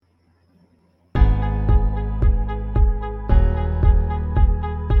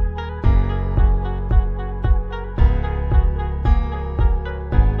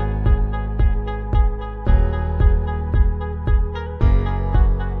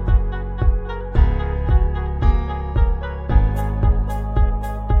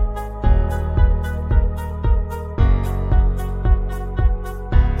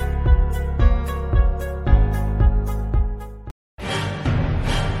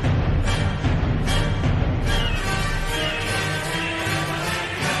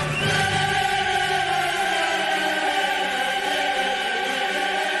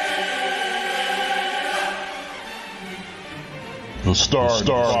Yeah,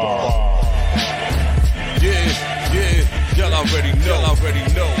 y'all already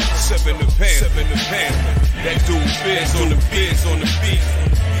know. Seven the pan. That dude Biz on the beat.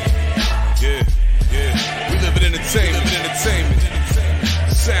 Yeah. We live in entertainment.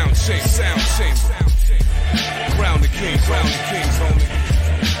 Sound change. Crown the kings, homie.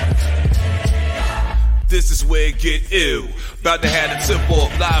 This is where it get ill. About to have the tip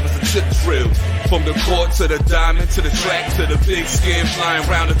off live as a tip drill. From the court to the diamond, to the track, to the big skin flying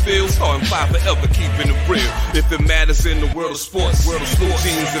round the field. Starting five forever, keeping it real. If it matters in the world of sports,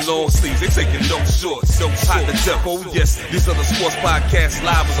 jeans and long sleeves, they taking no shorts. Hot the death, oh yes, these are the sports podcasts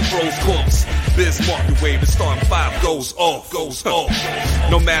live as a pro's corpse. Biz market wave, the starting five goes off.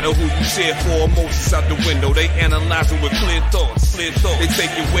 No matter who you cheer for, emotions out the window, they analyzing with clear thoughts. They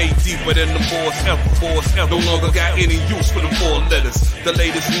take it way deeper than the boys ever. No longer got any use for the four letters. The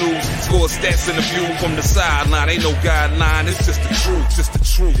latest news, score stats and the view from the sideline. Ain't no guideline, it's just the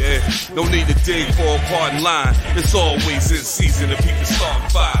truth. Yeah, no need to dig for a pardon line. It's always in season and people starting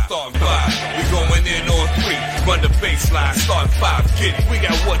five. We going in on three, run the baseline, starting five, get it. We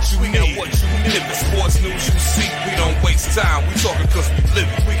got what you need. If it's sports news you see, we don't waste time. We talking cause we live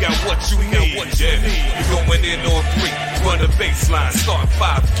it. We got what you need. We going in on three, run the baseline, starting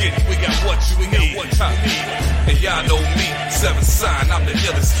five, get it. We got what you need. And y'all know me, seven sign, I'm the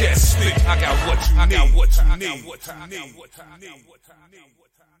illest cat stick. I got what you need.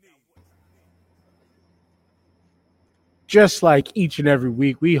 Just like each and every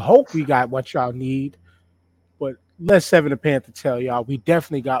week, we hope we got what y'all need. But let's Seven the Panther tell y'all, we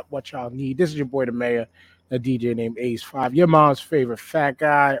definitely got what y'all need. This is your boy, the mayor, a DJ named Ace 5, your mom's favorite fat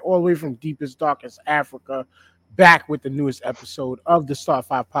guy, all the way from deepest, darkest Africa, back with the newest episode of the Star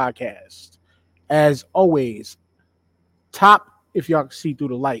 5 podcast. As always, top, if y'all can see through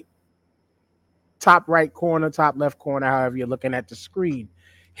the light, top right corner, top left corner, however you're looking at the screen,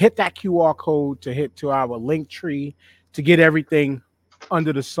 hit that QR code to hit to our link tree to get everything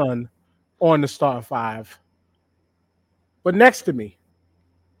under the sun on the Star 5. But next to me,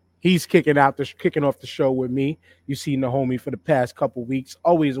 he's kicking off the show with me. You've seen the homie for the past couple weeks.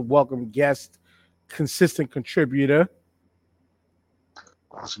 Always a welcome guest, consistent contributor.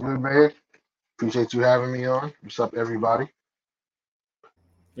 That's good, man. Appreciate you having me on. What's up, everybody?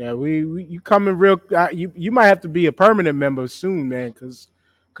 Yeah, you coming real. You might have to be a permanent member soon, man, because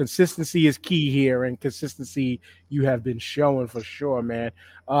consistency is key here, and consistency you have been showing for sure, man.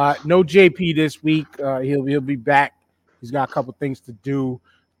 No JP this week. He'll be back. He's got a couple things to do.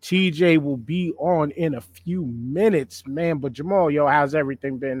 TJ will be on in a few minutes, man. But Jamal, how's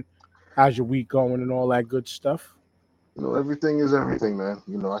everything been? How's your week going and all that good stuff? Everything is everything, man.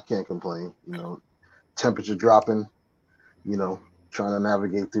 I can't complain. Temperature dropping, trying to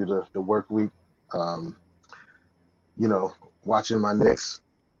navigate through the work week. Watching my Knicks,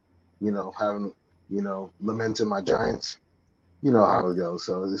 having, lamenting my Giants. You know how it goes.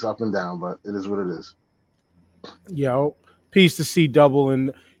 So it's up and down, but it is what it is. Yo, peace to C Double,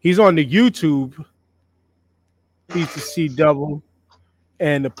 and he's on the YouTube. Peace to C Double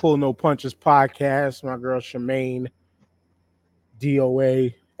and the Pull No Punches podcast. My girl Shemaine,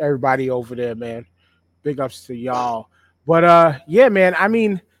 DOA, everybody over there, man. Big ups to y'all. But yeah, man. I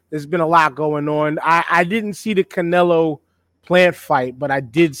mean, there's been a lot going on. I didn't see the Canelo Plant fight, but I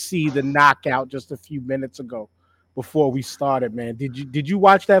did see the knockout just a few minutes ago before we started, man. Did you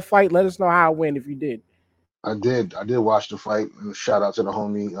watch that fight? Let us know how it went if you did. I did watch the fight, and shout out to the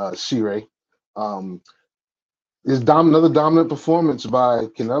homie C-Ray. It's another dominant performance by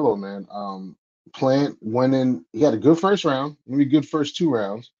Canelo, man. Plant went in, he had a good first round, maybe good first two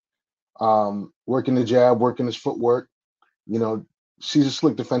rounds. Working the jab, working his footwork. She's a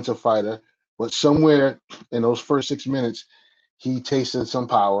slick defensive fighter, but somewhere in those first 6 minutes, he tasted some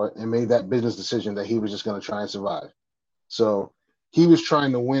power and made that business decision that he was just going to try and survive. So he was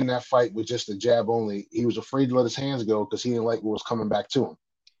trying to win that fight with just a jab only. He was afraid to let his hands go because he didn't like what was coming back to him.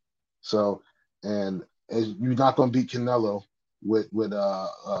 So, and as you're not going to beat Canelo with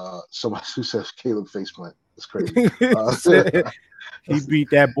somebody who says Caleb faceplant. It's crazy. He beat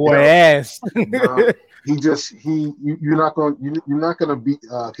that boy ass. You're not going to beat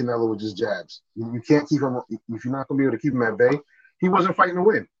Canelo with just jabs. You can't keep him if you're not going to be able to keep him at bay. He wasn't fighting to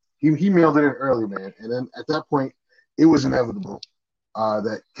win. He mailed it in early, man. And then at that point, it was inevitable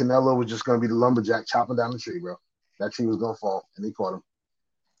that Canelo was just going to be the lumberjack chopping down the tree, bro. That tree was going to fall, and he caught him.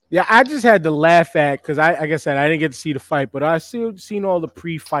 Yeah, I just had to laugh at because like I said, I didn't get to see the fight, but I still seen all the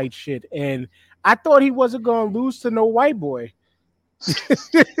pre-fight shit, and I thought he wasn't going to lose to no white boy.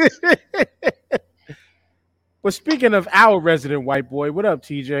 But speaking of our resident white boy, what up,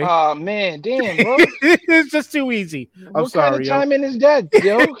 TJ? Oh man, damn, bro. It's just too easy. I'm What kind of sorry, yo. timing is that,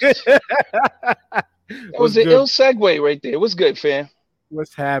 yo? That What's was an good? ill segue right there. What's good, fam?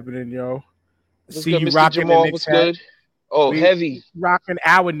 What's happening, yo? What's See good, you Mr. rocking the Jamal? Knicks What's hat. good? Oh, We heavy. rocking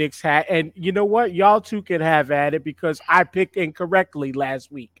our Knicks hat, and you know what? Y'all two can have at it because I picked incorrectly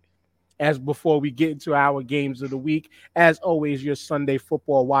last week. As before we get into our games of the week, as always, your Sunday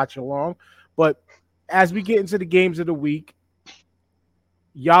football watch along. But as we get into the games of the week,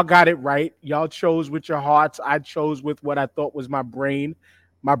 y'all got it right. Y'all chose with your hearts. I chose with what I thought was my brain.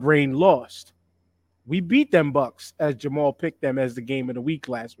 My brain lost. We beat them Bucks as Jamal picked them as the game of the week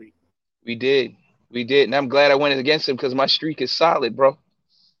last week. We did. We did. And I'm glad I went against him because my streak is solid, bro.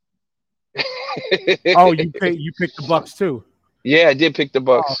 Oh, you picked the Bucks too. Yeah, I did pick the Oh,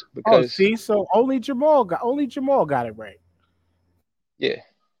 Bucks oh, because see, so only Jamal got it right. yeah.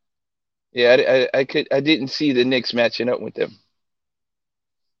 Yeah, I didn't see the Knicks matching up with them.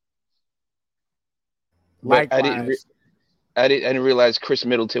 But Likewise. I didn't realize Chris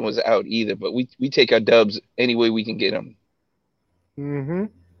Middleton was out either, but we take our dubs any way we can get them. Mm-hmm.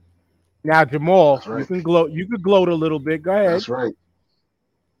 Now, Jamal, That's you right. can gloat. You could gloat a little bit. Go ahead. That's right.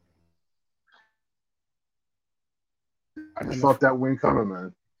 I And felt that win coming,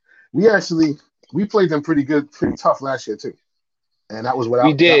 man. We played them pretty good, pretty tough last year too, and We that was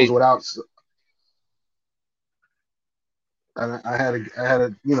did. without. And I had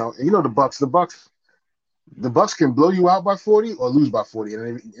a the Bucks can blow you out by 40 or lose by 40,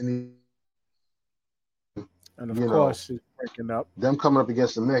 and of you know course, it's breaking up. them coming up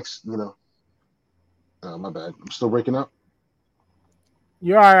against the Knicks, my bad, I'm still breaking up.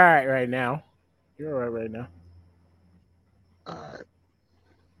 You're all right right now. You're all right now. All right,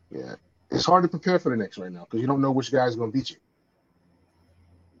 yeah, it's hard to prepare for the Knicks right now because you don't know which guy's going to beat you.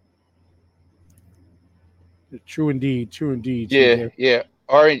 True indeed. True indeed, Yeah, TJ. yeah.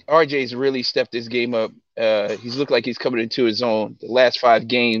 RJ's really stepped his game up. He's looked like he's coming into his own. The last 5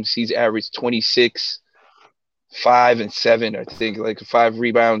 games, he's averaged 26, 5 and 7, I think, like 5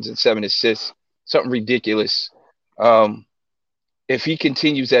 rebounds and 7 assists, something ridiculous. Um, if he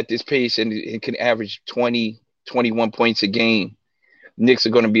continues at this pace and can average 20, 21 points a game, Knicks are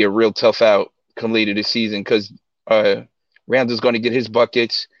going to be a real tough out come later this season because Randall's going to get his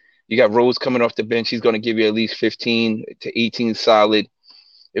buckets. You got Rose coming off the bench. He's going to give you at least 15 to 18 solid.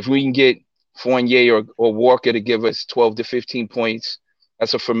 If we can get Fournier or Walker to give us 12 to 15 points,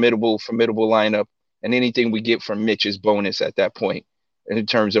 that's a formidable lineup. And anything we get from Mitch is bonus at that point in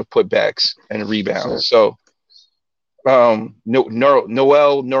terms of putbacks and That's rebounds. it. So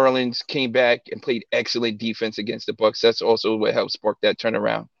Noel Nerlens came back and played excellent defense against the Bucks. That's also what helped spark that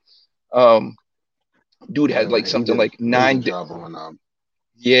turnaround. Um, Dude Yeah, had like man, he something did a like really good nine. job on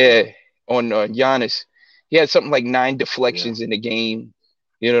Yeah, on Giannis, he had something like nine yeah. deflections in the game.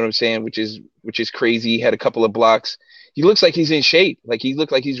 You know what I'm saying? Which is crazy. He had a couple of blocks. He looks like he's in shape. Like he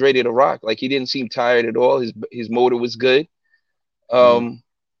looked like he's ready to rock. Like he didn't seem tired at all. His motor was good. Mhm. Um,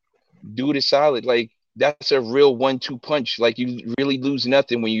 Dude is solid. Like that's a real 1-2 punch. Like you really lose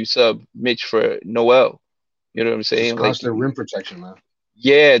nothing when you sub Mitch for Noel. You know what I'm Just saying? Like constant rim protection, man.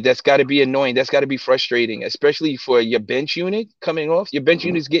 yeah, that's got to be annoying. That's got to be frustrating, especially for your bench unit coming off. Your bench Mhm.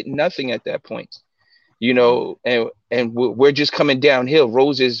 unit's getting nothing at that point. You Mhm. know, and we're just coming downhill.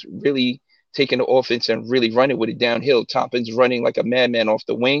 Rose is really taking the offense and really running with it downhill. Toppin's running like a madman off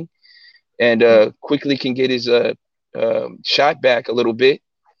the wing, and Mhm. quickly can get his shot back a little bit.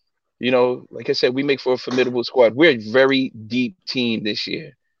 You know, like I said, we make for a formidable squad. We're a very deep team this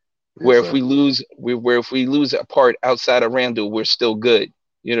year. Yes, Where if sir. we lose a part outside of Randall, we're still good.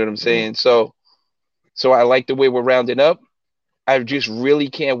 You know what I'm Mhm. saying? So I like the way we're rounding up. I just really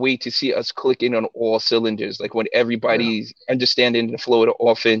can't wait to see us clicking on all cylinders. Like when Yeah. everybody's understanding the flow of the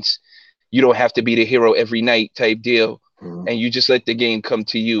offense, you don't have to be the hero every night type deal. Mhm. And you just let the game come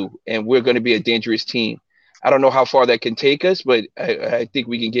to you. And we're going to be a dangerous team. I don't know how far that can take us, but I think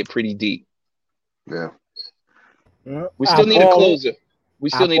we can get pretty deep. Yeah. Yeah. We Our still need a baller, closer. We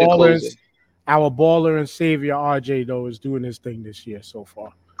our still need a closer. ballers, our baller and savior RJ though is doing his thing this year so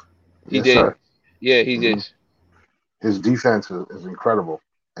far. He Yes, did. sir. Yeah, he Hmm. did. His defense is incredible,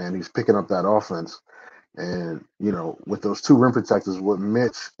 and he's picking up that offense. And with those two rim protectors, with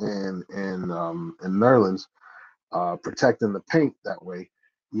Mitch and Nerlens protecting the paint that way,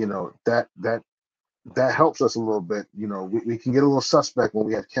 that helps us a little bit. We can get a little suspect when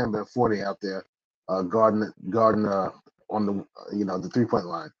we have Kemba and Fournier out there guarding on the 3-point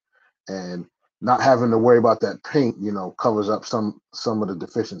line, and not having to worry about that paint. Covers up some of the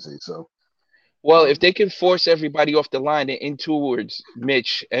deficiencies. So Well, if um, they can force everybody off the line and in towards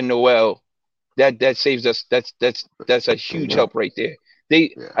Mitch and Noel, that saves us. That's a There you huge go. help right there. Yeah.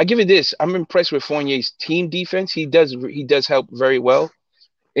 I give it this. I'm impressed with Fournier's team defense. He does help very well.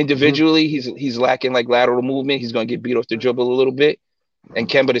 Hmm. Individually, he's lacking like lateral movement. He's gonna get beat off the dribble a little bit. And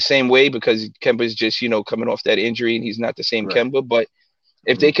Hmm. Kemba the same way because Kemba's just coming off that injury and he's not the same Right. Kemba. But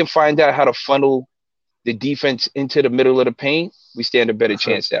if Hmm. they can find out how to funnel the defense into the middle of the paint, we stand a better That's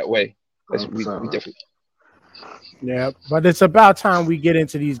right. chance that way. That's we 100%, man. definitely. Yeah, but it's about time we get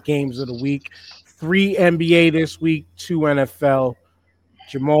into these games of the week. 3 NBA this week, 2 NFL.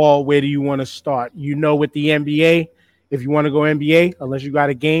 Jamal, where do you want to start? With the NBA, if you want to go NBA, unless you got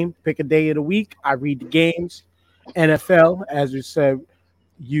a game, pick a day of the week. I read the games. NFL, as you said,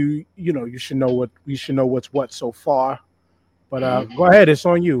 you should know what's what so far. But Hmm. go ahead, it's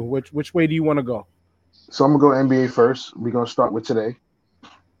on you. Which way do you want to go? So I'm gonna go NBA first. We're gonna start with today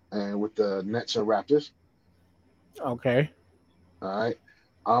and with the Nets and Raptors. Okay. All right.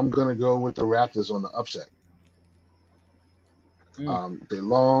 I'm gonna go with the Raptors on the upset. Mm. They're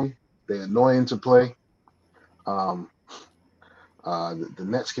long, they're annoying to play. Um, the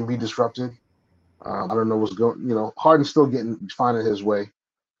Nets can be disrupted. I don't know what's going. Harden's still finding his way.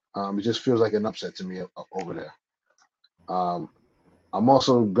 It just feels like an upset to me over there. Um, I'm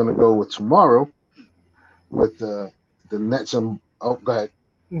also gonna go with tomorrow with the Nets and go ahead.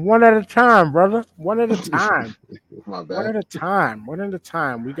 One at a time, brother. One at a time. My One bad. at a time. One at a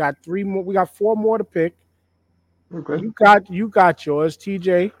time. We got 3 more. We got 4 more to pick. Okay. You got yours,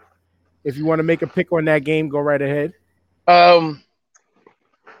 TJ. If you want to make a pick on that game, go right ahead. Um,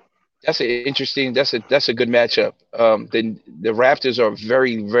 that's an interesting. That's a good matchup. The Raptors are a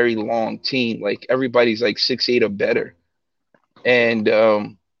very very long team. Like everybody's like 6'8" or better, and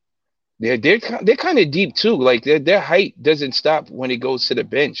they're kind of deep too. Like their height doesn't stop when it goes to the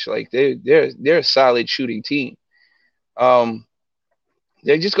bench. Like they're a solid shooting team. Um,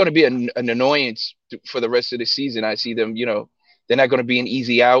 they're just going to be an annoyance for the rest of the season. I see them. They're not going to be an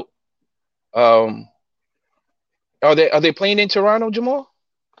easy out. Um, are they playing in Toronto, Jamal?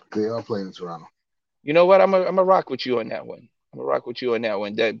 They are playing in Toronto. You know what? I'm a rock with you on that one. I'm a rock with you on that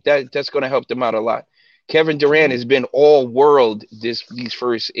one. That's going to help them out a lot. Kevin Durant Mhm. has been all world these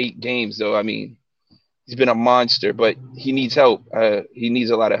first 8 games, though. I mean, he's been a monster, but he needs help. He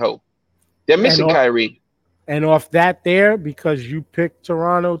needs a lot of help. They're And missing off, Kyrie. and off that there, because you picked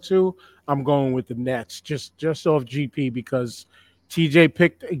Toronto too, I'm going with the Nets. Just off GP because TJ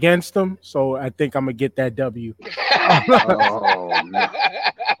picked against them, so I think I'm gonna get that W. Oh no.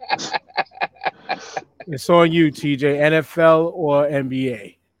 It's on you, TJ. NFL or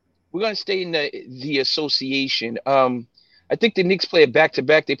NBA? We're gonna stay in the association. I think the Knicks play a back to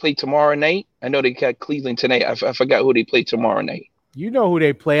back. They play tomorrow night. I know they got Cleveland tonight. I forgot who they play tomorrow night. You know who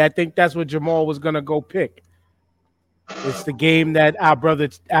they play. I think that's what Jamal was gonna go pick. It's the game that our brother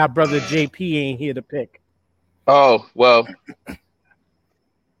JP ain't here to pick. Oh well,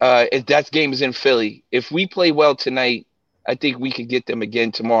 if that game is in Philly. If we play well tonight, I think we could get them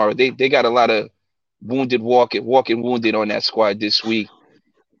again tomorrow. They got a lot of wounded walking wounded on that squad this week,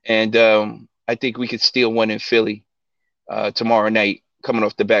 and I think we could steal one in Philly tomorrow night, coming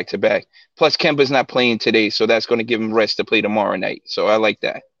off the back to back. Plus, Kemba's not playing today, so that's going to give him rest to play tomorrow night. So I like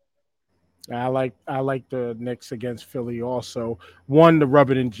that. I like the Knicks against Philly also. One, to rub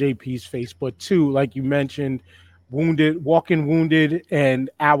it in JP's face, but two, like you mentioned, walking wounded, and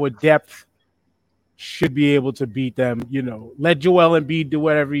our depth should be able to beat them. Let Joel Embiid do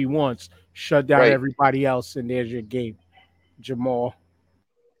whatever he wants, shut down Right. everybody else, and there's your game, Jamal.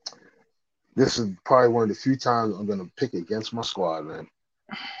 This is probably one of the few times I'm gonna pick against my squad, man.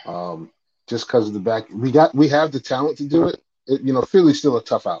 Just because of the back, we have the talent to do it. Philly's still a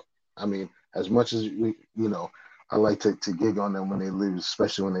tough out. I mean, as much as I like to gig on them when they lose,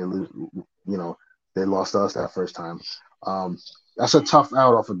 especially when they lose. They lost us that first time. That's a tough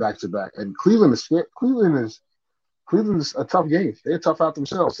out off a back to back, and Cleveland is scared. Cleveland is a tough game. They're tough out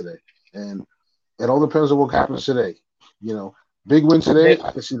themselves today, and it all depends on what happens today. Big win today.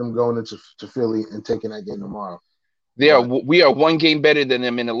 I can see them going into Philly and taking that game tomorrow. But We are one game better than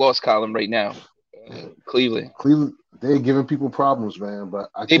them in the loss column right now. Cleveland. Cleveland, they're giving people problems, man. But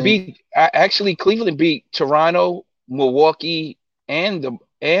I They think beat actually Cleveland beat Toronto, Milwaukee, and the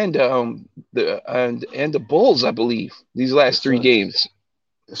Bulls, I believe. These last it's 3 games.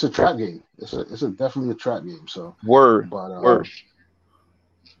 a trap game. It's definitely a trap game. So, Word. but Word.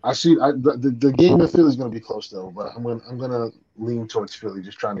 I see the game in Philly is going to be close though. But I'm gonna lean towards Philly,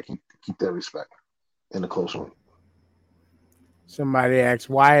 just trying to keep their respect in a close one. Somebody asks,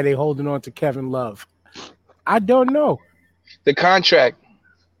 why are they holding on to Kevin Love? I don't know. The contract.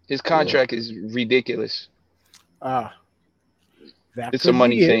 His Yeah. contract is ridiculous. Uh, that It's a could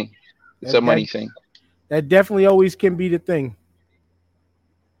money be it. thing. It's a money thing. That definitely always can be the thing.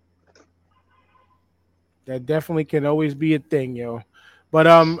 That definitely can always be a thing, yo. But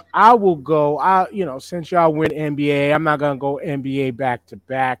I will go. Since y'all win NBA, I'm not gonna go NBA back to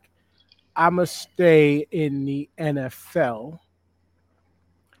back. I'm gonna stay in the NFL,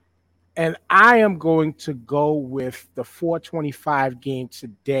 and I am going to go with the 425 game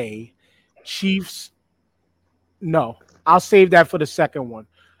today. Chiefs. No, I'll save that for the second one.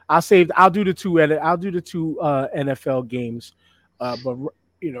 I'll do the two. I'll do the two NFL games. But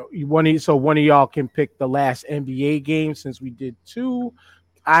one of y'all can pick the last NBA game since we did two.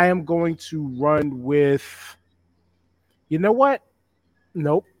 I am going to run with. You know what?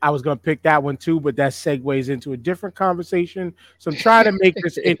 Nope. I was going to pick that one too, but that segues into a different conversation. So I'm trying to make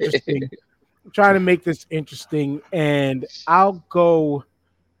this interesting. And I'll go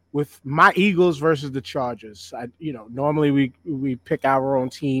with my Eagles versus the Chargers. Normally we pick our own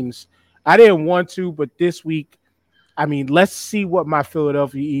teams. I didn't want to, but this week, I mean, let's see what my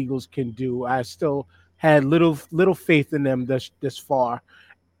Philadelphia Eagles can do. I still had little faith in them this far,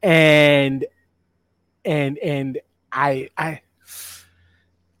 and I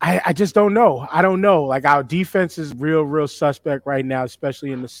just don't know. I don't know. Like, our defense is real suspect right now,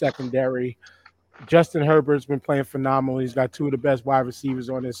 especially in the secondary. Justin Herbert's been playing phenomenal. He's got two of the best wide receivers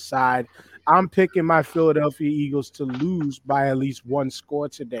on his side. I'm picking my Philadelphia Eagles to lose by at least one score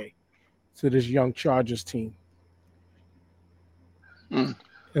today to this young Chargers team.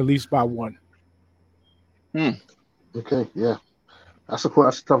 At least by one. Okay, yeah. That's a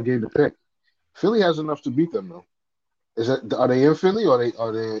tough game to pick. Philly has enough to beat them, though. Are they in Philly or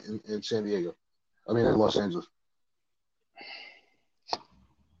are they in San Diego? I mean, in Los Angeles.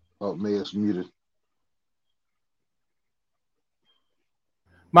 Oh, May's muted.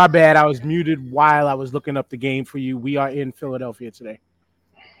 My bad. I was muted while I was looking up the game for you. We are in Philadelphia today.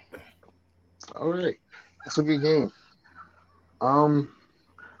 All right. That's a good game. I'm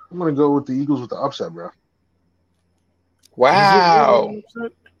going to go with the Eagles with the upset, bro. Wow.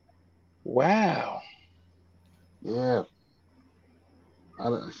 Wow. Yeah. I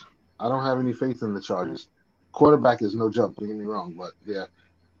don't have any faith in the Chargers. Quarterback is no joke, don't get me wrong, but yeah,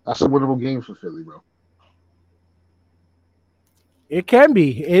 that's a winnable game for Philly, bro. It can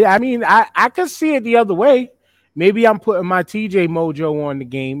be. I could see it the other way. Maybe I'm putting my TJ mojo on the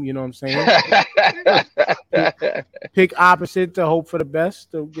game. You know what I'm saying? Pick opposite to hope for the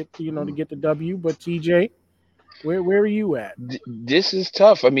best to get the W. But TJ, where are you at? This is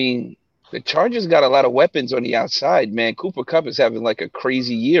tough. I mean, the Chargers got a lot of weapons on the outside, man. Cooper Kupp is having like a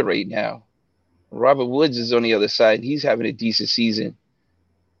crazy year right now. Robert Woods is on the other side. He's having a decent season.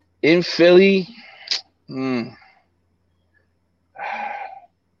 In Philly, well,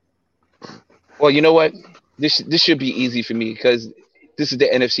 you know what? This should be easy for me because this is the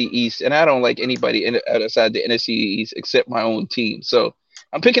NFC East, and I don't like anybody outside the NFC East except my own team. So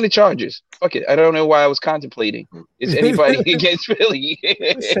I'm picking the Chargers. Fuck it. I don't know why I was contemplating. Is anybody against Philly?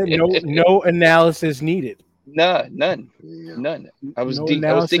 No analysis needed. None. I was deep.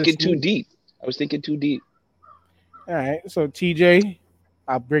 I was thinking too deep. All right. So TJ,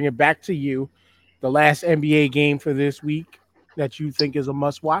 I'll bring it back to you. The last NBA game for this week that you think is a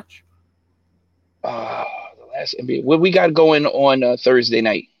must watch? The last NBA. What we got going on Thursday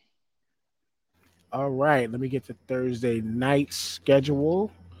night? All right. Let me get the Thursday night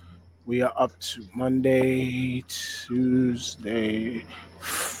schedule. We are up to Monday, Tuesday.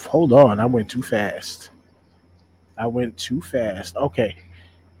 Hold on. I went too fast. Okay.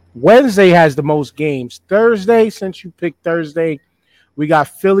 Wednesday has the most games. Thursday, since you picked Thursday, we got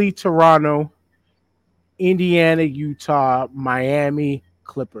Philly, Toronto, Indiana, Utah, Miami,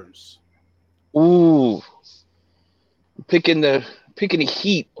 Clippers. Ooh. Picking the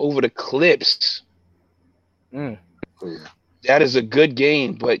Heat over the Clips. That is a good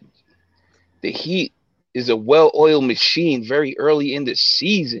game, but the Heat is a well-oiled machine very early in the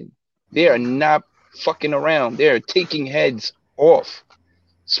season. They are not fucking around. They are taking heads off.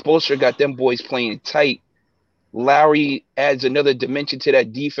 Spoelstra got them boys playing tight. Lowry adds another dimension to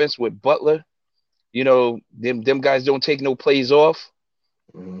that defense with Butler. You know, them guys don't take no plays off.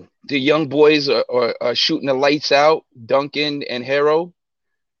 The young boys are shooting the lights out, Duncan and Harrow.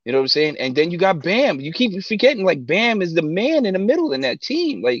 You know what I'm saying? And then you got Bam. You keep forgetting, like, Bam is the man in the middle in that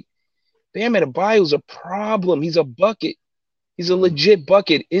team. Like, Bam Adebayo's a problem. He's a bucket. He's a legit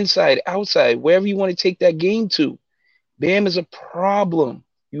bucket, inside, outside, wherever you want to take that game to. Bam is a problem.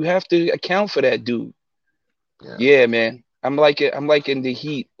 You have to account for that dude. Yeah, man. I'm liking the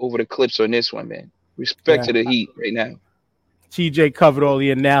Heat over the Clips on this one, man. Respect to the Heat right now. TJ covered all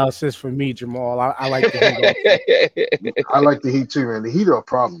the analysis for me, Jamal. I like the Heat. I like the Heat too, man. The Heat are a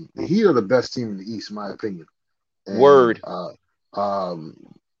problem. The Heat are the best team in the East, in my opinion. And Word.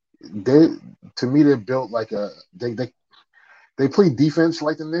 they to me they're built like they play defense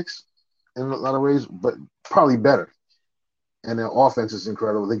like the Knicks in a lot of ways, but probably better. And their offense is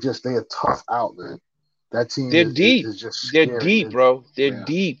incredible. They're tough out, man. That team They're deep. is just They're scary. deep, bro. They're Yeah.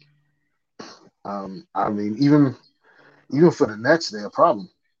 deep. I mean, even for the Nets, they're a problem.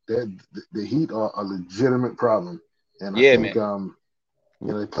 The Heat are a legitimate problem, and I Yeah, think man.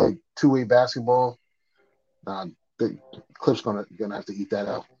 they play two-way basketball. The Clips gonna have to eat that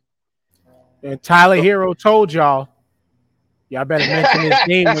out. And Tyler Hero told y'all better mention his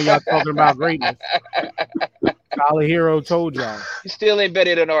name when y'all talking about greatness. Tyler Hero told y'all. He still ain't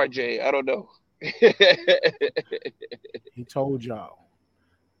better than RJ. I don't know. He told y'all.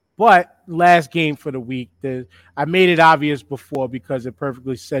 But last game for the week, I made it obvious before because it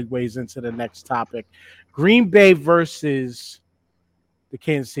perfectly segues into the next topic. Green Bay versus the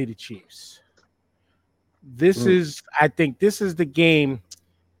Kansas City Chiefs. I think this is the game.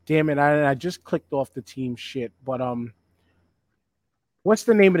 Damn it, I just clicked off the team shit. But what's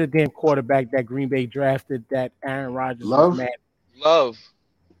the name of the damn quarterback that Green Bay drafted that Aaron Rodgers was mad? Love.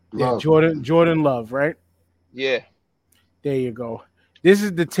 Yeah, Jordan Love, right? Yeah. There you go. This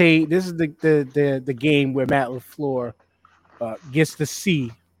is the game where Matt LaFleur gets to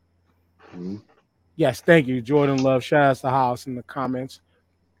see. Mm-hmm. Yes, thank you, Jordan Love. Shout out to House in the comments.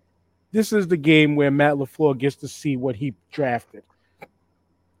 This is the game where Matt LaFleur gets to see what he drafted.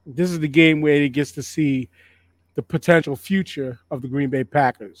 This is the game where he gets to see the potential future of the Green Bay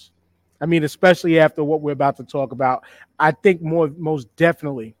Packers. I mean, especially after what we're about to talk about. I think most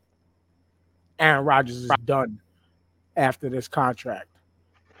definitely Aaron Rodgers is done after this contract.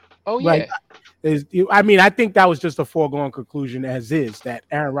 Oh, yeah. I think that was just a foregone conclusion as is that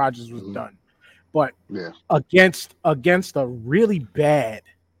Aaron Rodgers was done. But against a really bad,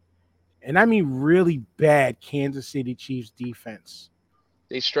 and I mean really bad Kansas City Chiefs defense.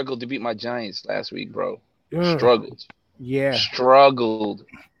 They struggled to beat my Giants last week, bro. Struggled. Yeah. Struggled.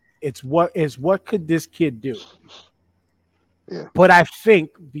 It's what could this kid do? Yeah. But I think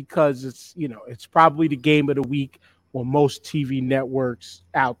because it's probably the game of the week on most TV networks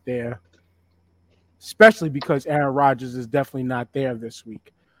out there, especially because Aaron Rodgers is definitely not there this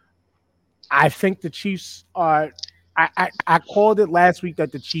week. I think the Chiefs are. I called it last week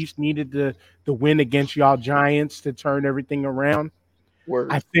that the Chiefs needed the win against y'all Giants to turn everything around.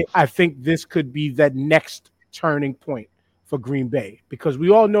 Word. I think this could be that next turning point for Green Bay because we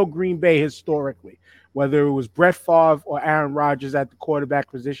all know Green Bay historically, whether it was Brett Favre or Aaron Rodgers at the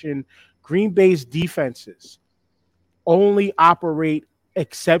quarterback position, Green Bay's defenses only operate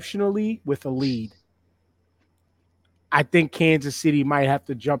exceptionally with a lead. I think Kansas City might have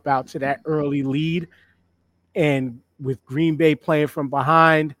to jump out to that early lead. And with Green Bay playing from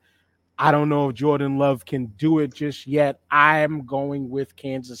behind, I don't know if Jordan Love can do it just yet. I'm going with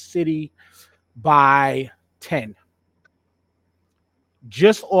Kansas City by 10.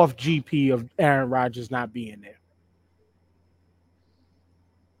 Just off GP of Aaron Rodgers not being there.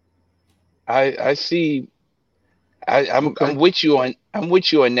 I see. I'm with you on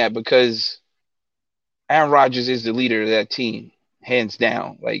that because Aaron Rodgers is the leader of that team, hands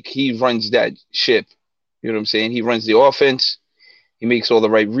down. Like he runs that ship. You know what I'm saying? He runs the offense. He makes all the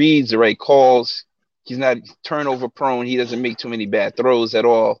right reads, the right calls. He's not turnover prone. He doesn't make too many bad throws at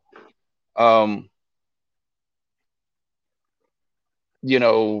all.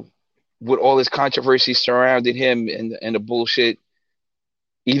 With all this controversy surrounding him and the bullshit,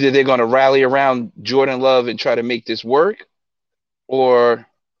 either they're going to rally around Jordan Love and try to make this work, or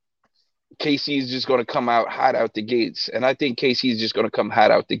KC is just going to come out hot out the gates. And I think KC is just going to come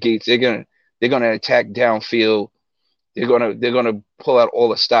hot out the gates. They're going to attack downfield. They're going to pull out all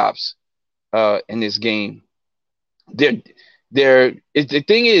the stops in this game. The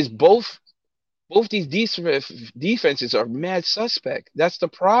thing is, both these defenses are mad suspect. That's the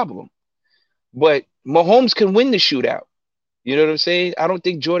problem. But Mahomes can win the shootout. You know what I'm saying? I don't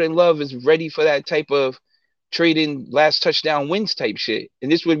think Jordan Love is ready for that type of trading last touchdown wins type shit.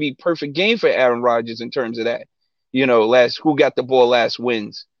 And this would be perfect game for Aaron Rodgers in terms of that. Who got the ball last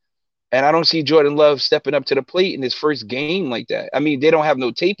wins. And I don't see Jordan Love stepping up to the plate in his first game like that. I mean, they don't have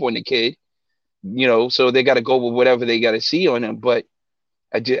no tape on the kid, so they got to go with whatever they got to see on him. But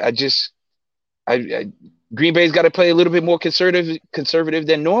Green Bay's got to play a little bit more conservative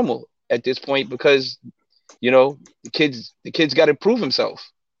than normal at this point because, the kid's got to prove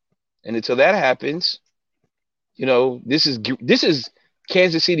himself. And until that happens, this is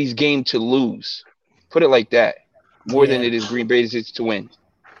Kansas City's game to lose. Put it like that. more than Yeah, it is Green Bay's it's to win.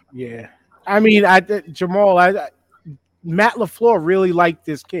 yeah. I mean, Jamal, Matt LaFleur really liked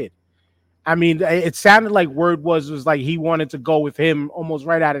this kid. I mean, it sounded like word was like he wanted to go with him almost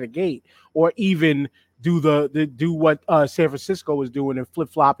right out of the gate, or even do do what San Francisco was doing and flip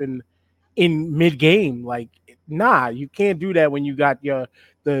flopping in mid game. Like, nah, you can't do that when you got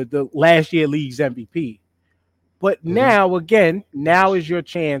the last year league's MVP. But Hmm. now again, now is your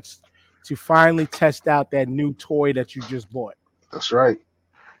chance to finally test out that new toy that you just bought. That's right.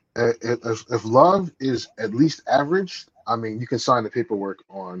 If Love is at least average, I mean, you can sign the paperwork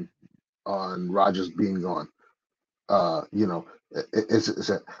on Rogers being gone. You know, it's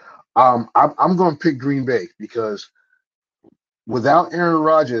a, I'm going to pick Green Bay because without Aaron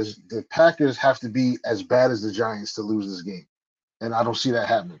Rodgers, the Packers have to be as bad as the Giants to lose this game, and I don't see that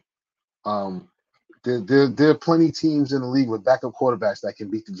happening. Um, there are plenty teams in the league with backup quarterbacks that can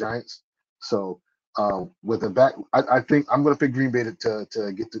beat the Giants. So with the back, I think I'm going to pick Green Bay to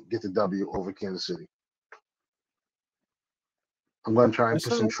get the W over Kansas City. I'm going to try and That's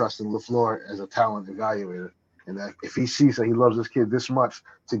put all some right. trust in LaFleur as a talent evaluator. And that if he sees that he loves this kid this much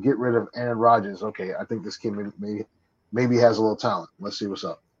to get rid of Aaron Rodgers, okay, I think this kid maybe has a little talent. Let's see what's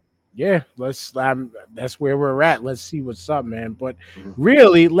up. Yeah, let's. That's where we're at. Let's see what's up, man. But Mhm.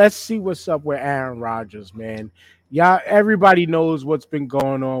 really, let's see what's up with Aaron Rodgers, man. Yeah, everybody knows what's been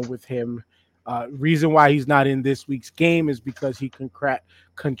going on with him. Reason why he's not in this week's game is because he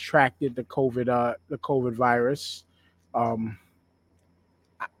contracted the COVID virus. Um,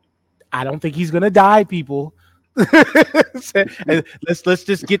 I don't think he's gonna die, people. Let's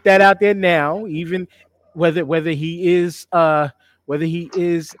just get that out there now. Even whether he is whether he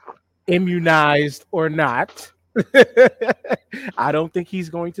is immunized or not, I don't think he's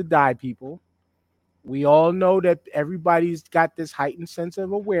going to die, people. We all know that everybody's got this heightened sense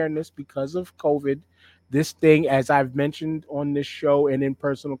of awareness because of COVID. This thing, as I've mentioned on this show and in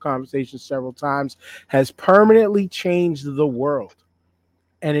personal conversations several times, has permanently changed the world,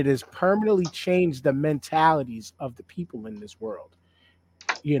 and it has permanently changed the mentalities of the people in this world.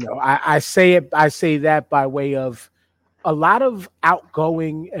 I say that by way of a lot of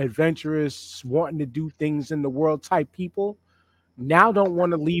outgoing, adventurous, wanting to do things in the world type people now don't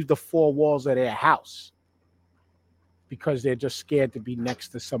want to leave the four walls of their house because they're just scared to be next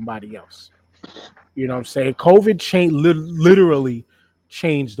to somebody else. You know what I'm saying? COVID literally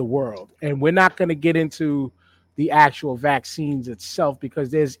changed the world. And we're not going to get into the actual vaccines itself because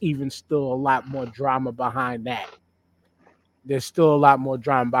there's even still a lot more drama behind that. There's still a lot more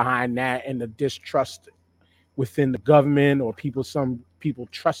drama behind that and the distrust within the government, or some people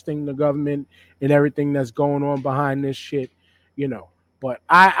trusting the government and everything that's going on behind this shit, you know. But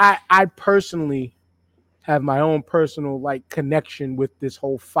I personally have my own personal like connection with this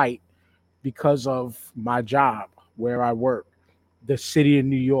whole fight because of my job, where I work, the city of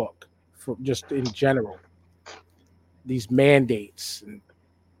New York, for just in general, these mandates and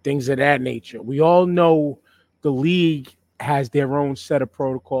things of that nature. We all know the league has their own set of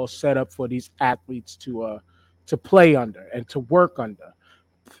protocols set up for these athletes to play under and to work under.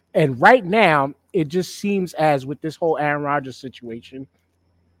 And right now, it just seems as with this whole Aaron Rodgers situation,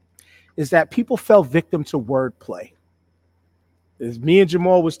 is that people fell victim to wordplay. As me and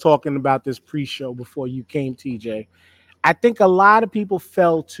Jamal was talking about this pre-show before you came, TJ, I think a lot of people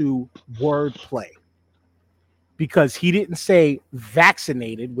fell to wordplay because he didn't say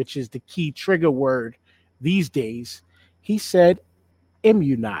vaccinated, which is the key trigger word these days. He said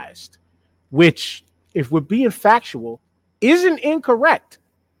immunized, which, if we're being factual, isn't incorrect.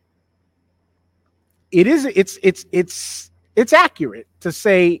 It is. It's accurate to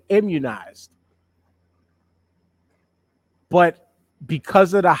say immunized, but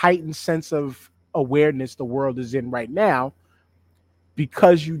because of the heightened sense of awareness the world is in right now,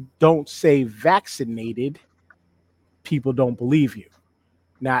 because you don't say vaccinated, people don't believe you.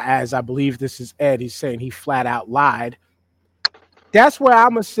 Now, as I believe this is Ed, he's saying he flat out lied. That's where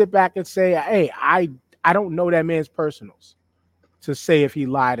I'm gonna sit back and say, hey, I don't know that man's personals to say if he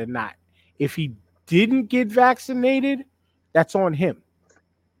lied or not. If he didn't get vaccinated, that's on him.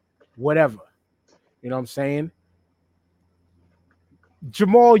 Whatever. You know what I'm saying?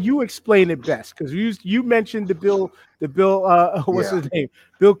 Jamal, you explain it best because you mentioned the Bill what's Yeah, his name?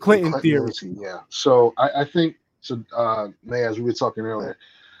 Bill the Clinton Clinton theory. legacy. Yeah. So I think so. May, as we were talking earlier,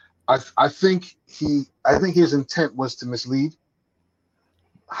 I think his intent was to mislead.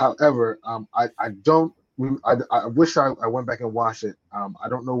 However, I don't. I wish I went back and watched it. I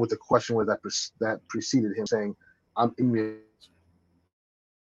don't know what the question was that preceded him saying, "I'm immunized."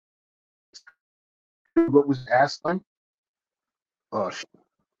 What was asked him? Oh,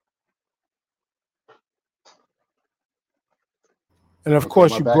 And of Okay,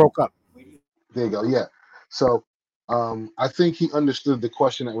 course, my you bad. broke up. There you go. Yeah. So I think he understood the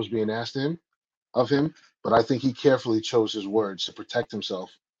question that was being asked of him, but I think he carefully chose his words to protect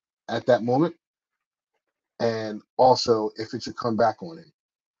himself at that moment, and also if it should come back on him.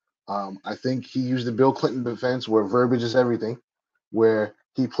 I think he used the Bill Clinton defense, where verbiage is everything, where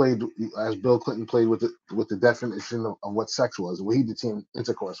he played as Bill Clinton played with the definition of what sex was, what he determined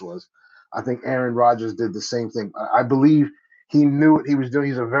intercourse was. I think Aaron Rodgers did the same thing. I believe he knew what he was doing.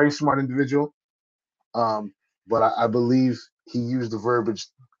 He's a very smart individual, um, but I believe he used the verbiage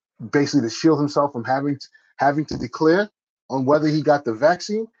basically to shield himself from having to declare on whether he got the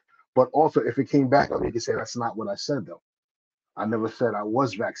vaccine, but also if it came back on, he could say that's not what I said though. I never said I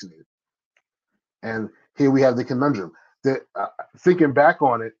was vaccinated. And here we have the conundrum. That thinking back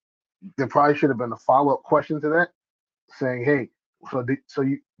on it, there probably should have been a follow-up question to that, saying, "Hey, so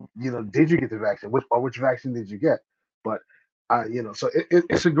you did you get the vaccine? Which vaccine did you get?" But so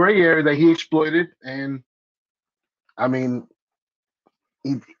it's a gray area that he exploited, and I mean,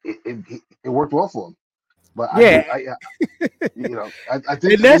 it worked well for him. But I do, Yeah, I think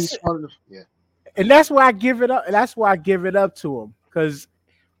and he's that's smart enough. Yeah, and that's why I give it up. That's why I give it up to him because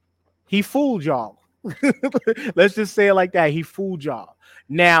he fooled y'all. Let's just say it like that. He fooled y'all.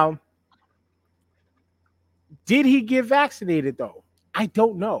 Now, did he get vaccinated though? I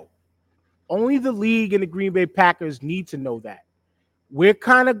don't know. Only the league and the Green Bay Packers need to know that. We're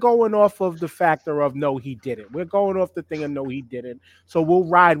kind of going off of the factor of no, he didn't. We're going off the thing of no, he didn't. So we'll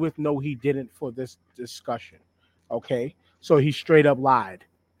ride with no, he didn't for this discussion. Okay. So he straight up lied.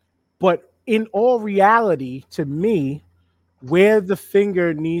 But in all reality, to me, where the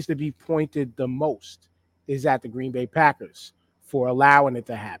finger needs to be pointed the most is at the Green Bay Packers for allowing it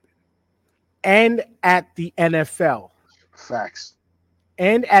to happen, and at the NFL, facts.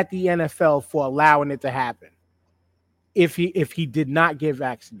 for allowing it to happen. If he did not get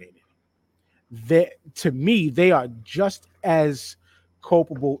vaccinated, to me they are just as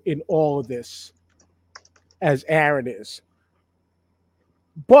culpable in all of this as Aaron is.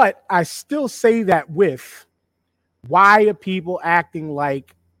 But I still say that with why are people acting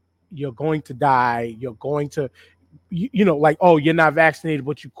like you're going to die, you're going to like, oh, you're not vaccinated,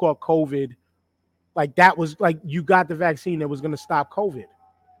 but you caught COVID. Like that was like you got the vaccine that was going to stop COVID.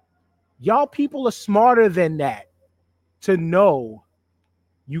 Y'all people are smarter than that to know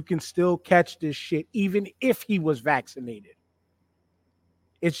you can still catch this shit even if he was vaccinated.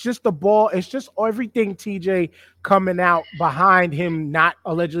 It's just the ball. It's just everything TJ coming out behind him, not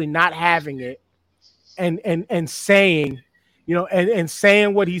allegedly not having it, and saying, and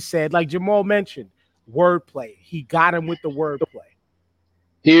saying what he said, like Jamal mentioned, wordplay. He got him with the wordplay.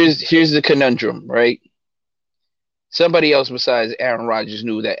 Here's the conundrum, right? Somebody else besides Aaron Rodgers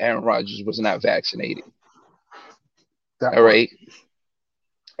knew that Aaron Rodgers was not vaccinated. That All part. right.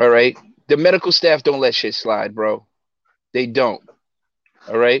 All right. The medical staff don't let shit slide, bro. They don't.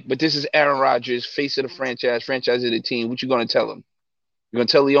 All right. But this is Aaron Rodgers, face of the franchise of the team. What you gonna tell him? You're gonna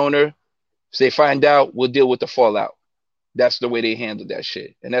tell the owner, if they find out, we'll deal with the fallout. That's the way they handled that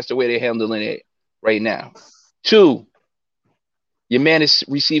shit. And that's the way they're handling it right now. Two, your man is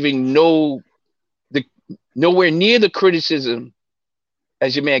receiving nowhere near the criticism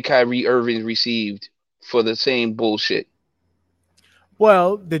as your man Kyrie Irving received for the same bullshit.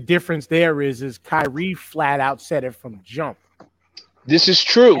 Well, the difference there is Kyrie flat out said it from jump. This is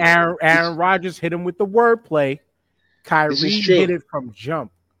true. Aaron Rodgers hit him with the wordplay. This is Kyrie hit true. it from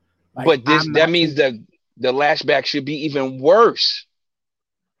jump. Like But I'm that not. means that the lashback should be even worse.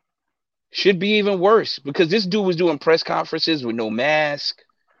 Should be even worse because this dude was doing press conferences with no mask.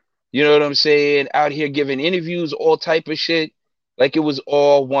 You know what I'm saying? Out here giving interviews, all type of shit, like it was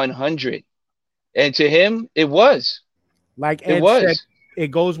all 100. And to him, it was. Like It Ed said, was. it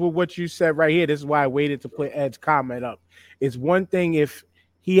goes with what you said right here. This is why I waited to put Ed's comment up. It's one thing if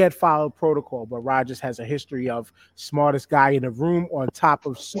he had followed protocol, but Rodgers has a history of smartest guy in the room on top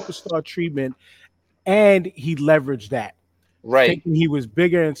of superstar treatment, and he leveraged that, Right. thinking he was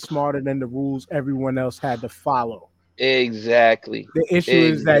bigger and smarter than the rules everyone else had to follow. Exactly. The issue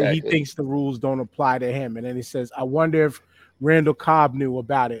is that he Exactly. thinks the rules don't apply to him. And then he says, I wonder if Randall Cobb knew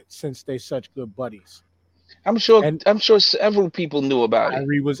about it since they're such good buddies. And I'm sure several people knew about it.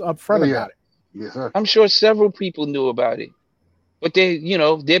 Kyrie was Oh upfront yeah, about it. yes sir. I'm sure several people knew about it. But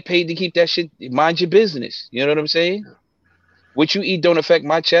they're paid to keep that shit, mind your business. You know what I'm saying? What you eat don't affect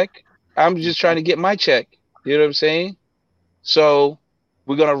my check. I'm just trying to get my check. You know what I'm saying? So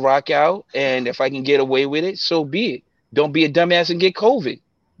we're gonna rock out, and if I can get away with it, so be it. Don't be a dumbass and get COVID.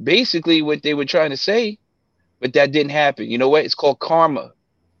 Basically, what they were trying to say, but that didn't happen. You know what? It's called karma.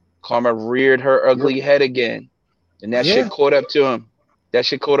 Karma reared her Yep. ugly head again, and that shit Yeah. caught up to him. That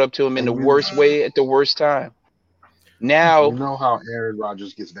shit caught up to him in the And worst way at the worst time. you Now, know how Aaron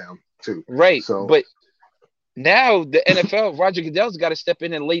Rodgers gets down too. right, So but now the NFL, Roger Goodell's got to step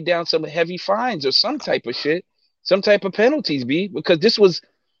in and lay down some heavy fines or some type of shit, some type of penalties, because this was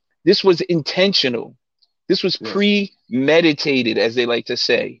intentional. This was yeah, premeditated, as they like to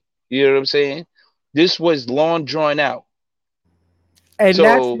say. You know what I'm saying? This was long drawn out. And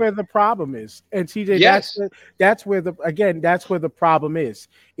that's So where the problem is. And TJ, yes, that's where the problem is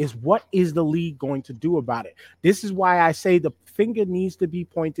what is the league going to do about it? This is why I say the finger needs to be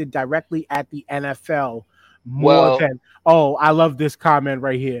pointed directly at the NFL more well, than, oh, I love this comment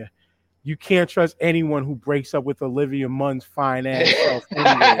right here. You can't trust anyone who breaks up with Olivia Munn's fine ass self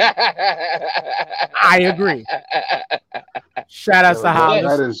anyway. I agree. Shout out yo, to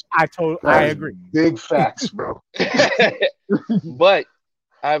Hollis. I is agree. big facts, bro. but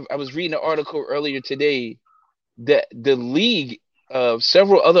I was reading an article earlier today that the league of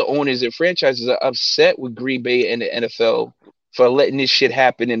several other owners and franchises are upset with Green Bay and the NFL for letting this shit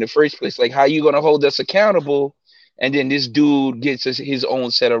happen in the first place. Like, how you gonna hold us accountable, and then this dude gets his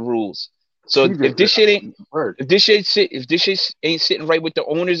own set of rules? So if this shit ain't sitting right with the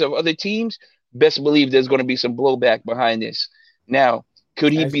owners of other teams, best believe there's gonna be some blowback behind this. Now,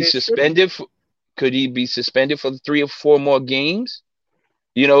 could he As be it should be. suspended? Could he be suspended for 3 or 4 more games?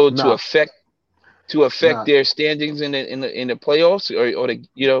 You know, Nah, to affect nah, their standings in the playoffs, or the,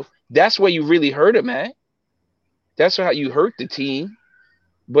 you know, that's where you really hurt them, man. That's how you hurt the team.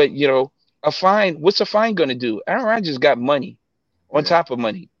 But you know, a fine. What's a fine gonna do? Aaron Rodgers got money on yeah, top of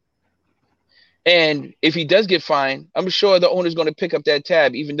money, and if he does get fined, I'm sure the owner's gonna pick up that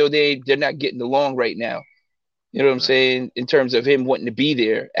tab, even though they're not getting along right now. You know what I'm right, saying? In terms of him wanting to be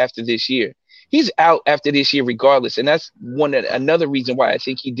there after this year, he's out after this year regardless, and that's another reason why I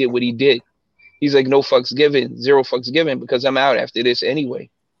think he did what he did. He's like, no fucks given, zero fucks given, because I'm out after this anyway.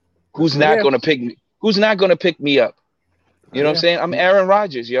 that's Who's it. not Yeah, gonna pick me? Who's not gonna pick me up? You know what I'm yeah. saying? I'm Aaron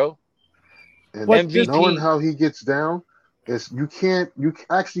Rodgers, yo. And But this knowing MVP. how he gets down is you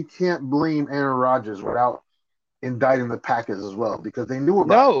actually can't blame Aaron Rodgers without indicting the Packers as well because they knew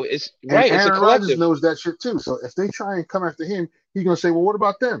about it. No, it's And right. It's a Aaron Rodgers collective. knows that shit too. So if they try and come after him, he's gonna say, "Well, what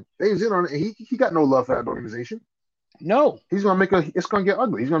about them? They was in on it. And he got no love for that organization. No. He's gonna it's gonna get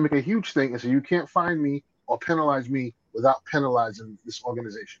ugly. He's gonna make a huge thing and say you can't fine me or penalize me without penalizing this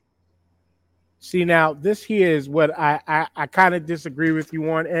organization." See, now this here is what I kind of disagree with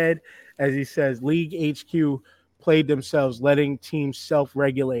you on, Ed, as he says League HQ played themselves, letting teams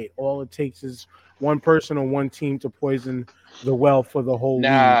self-regulate. All it takes is one person or one team to poison the well for the whole league.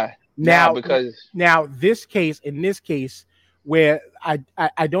 Nah, Now, because now in this case, where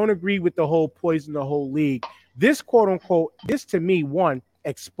I don't agree with the whole poison the whole league, this quote unquote, this to me, one,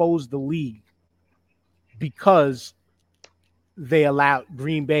 exposed the league because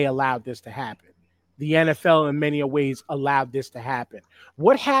Green Bay allowed this to happen. The NFL in many ways allowed this to happen.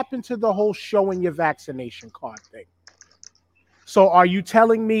 What happened to the whole showing your vaccination card thing? So are you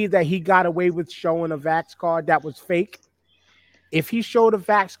telling me that he got away with showing a vax card that was fake? If he showed a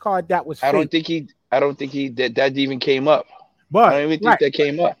vax card that was I fake, don't think he that even came up. I but don't even think that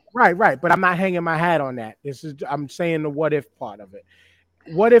came up. right. But I'm not hanging my hat on that. I'm saying the what if part of it.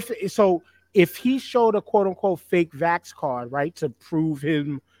 What if if he showed a quote unquote fake vax card, right, to prove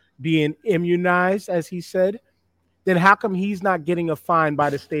him being immunized, as he said, then how come he's not getting a fine by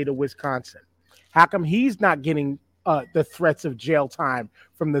the state of Wisconsin? How come he's not getting the threats of jail time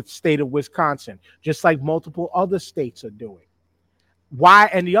from the state of Wisconsin, just like multiple other states are doing? Why?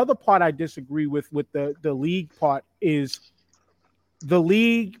 And the other part I disagree with the league part is the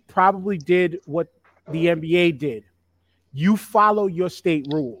league probably did what the NBA did. You follow your state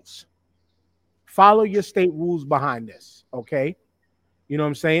rules. Follow your state rules behind this, okay? You know what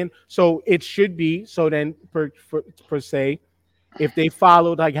I'm saying? So it should be, so then per se, if they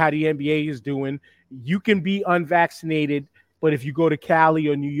followed like how the NBA is doing, you can be unvaccinated, but if you go to Cali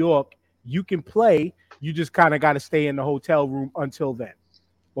or New York, you can play. You just kind of got to stay in the hotel room until then.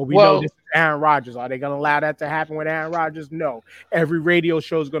 But we know Well, this is Aaron Rodgers. Are they going to allow that to happen with Aaron Rodgers? No. Every radio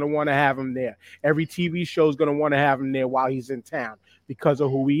show is going to want to have him there. Every TV show is going to want to have him there while he's in town because of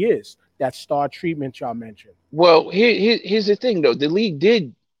who he is. That star treatment y'all mentioned. well, here's the thing though. The league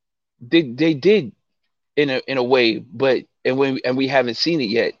did they did in a way, but we haven't seen it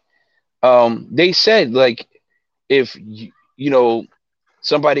yet. They said like if you know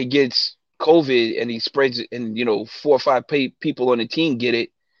somebody gets COVID and he spreads it, and 4 or 5 people on the team get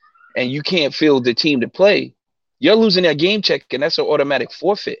it, and you can't field the team to play, you're losing that game check, and that's an automatic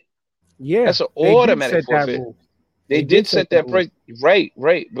forfeit. Yeah, That's an they did automatic set that forfeit. rule. They did set that price,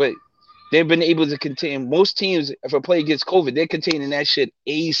 right, but They've been able to contain most teams. If a player gets COVID, they're containing that shit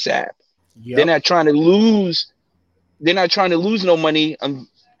ASAP. They're Yep. not trying to lose. They're not trying to lose no money.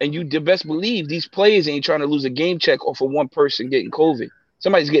 And you best believe these players ain't trying to lose a game check off of one person getting COVID.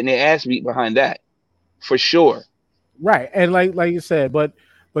 Somebody's getting their ass beat behind that, for sure. Right. And like you said, but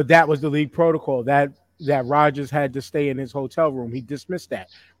that was the league protocol that Rogers had to stay in his hotel room. He dismissed that.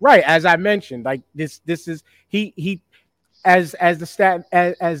 Right. As I mentioned, like this is he as the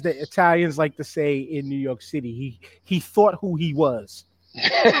as the Italians like to say in New York City, he thought who he was.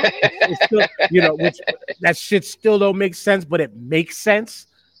 It's still, which that shit still don't make sense, but it makes sense.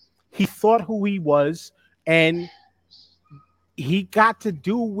 He thought who he was, and he got to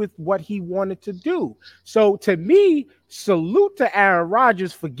do with what he wanted to do. So to me, salute to Aaron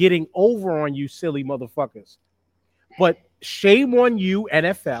Rodgers for getting over on you silly motherfuckers. But shame on you,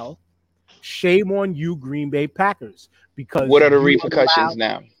 NFL. Shame on you, Green Bay Packers. Because what are the repercussions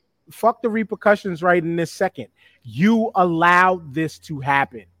now? Fuck the repercussions right in this second. You allowed this to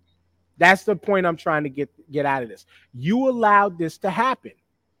happen. That's the point I'm trying to get out of this. You allowed this to happen.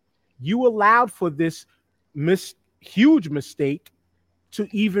 You allowed for this huge mistake to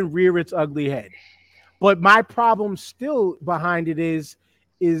even rear its ugly head. But my problem still behind it is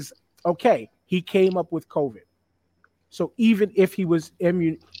okay, he came up with COVID. So even if he was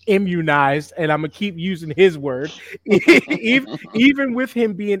immunized, and I'm going to keep using his word, even with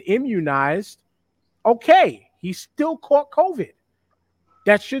him being immunized, okay, he still caught COVID.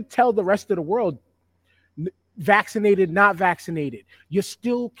 That should tell the rest of the world, vaccinated, not vaccinated, you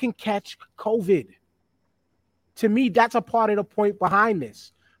still can catch COVID. To me, that's a part of the point behind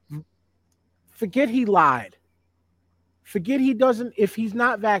this. Forget he lied. Forget he doesn't, if he's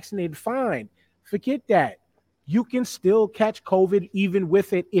not vaccinated, fine. Forget that. You can still catch COVID even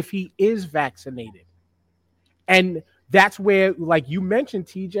with it if he is vaccinated. And that's where, like you mentioned,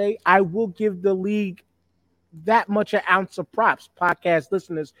 TJ, I will give the league that much an ounce of props. Podcast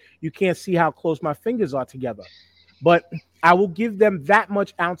listeners, you can't see how close my fingers are together. But I will give them that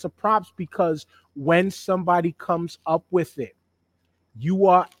much ounce of props because when somebody comes up with it, you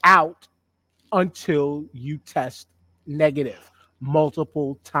are out until you test negative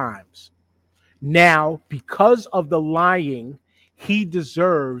multiple times. Now, because of the lying, he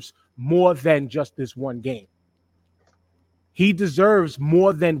deserves more than just this one game. He deserves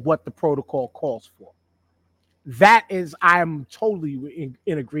more than what the protocol calls for. That is, I'm totally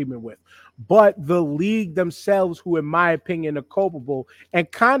in agreement with. But the league themselves, who in my opinion are culpable,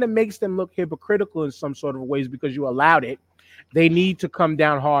 and kind of makes them look hypocritical in some sort of ways because you allowed it, they need to come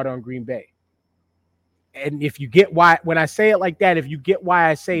down hard on Green Bay. And if you get why, when I say it like that, if you get why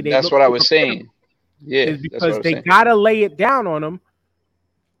I say they that's look what I was saying. Yeah, is because they got to lay it down on them,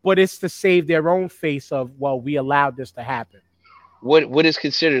 but it's to save their own face of, well, we allowed this to happen. What is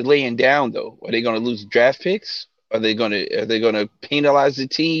considered laying down though? Are they going to lose draft picks? Are they going to penalize the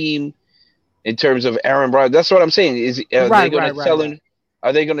team in terms of Aaron Rodgers? That's what I'm saying. Are they going to tell him?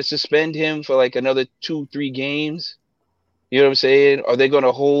 Are they going to suspend him for like another 2-3 games? You know what I'm saying? Are they going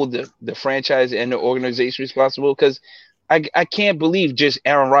to hold the franchise and the organization responsible? Because I can't believe just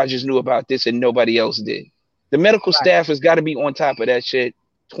Aaron Rodgers knew about this and nobody else did. The medical staff has got to be on top of that shit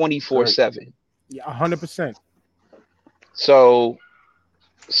 24/7. Yeah, 100%. So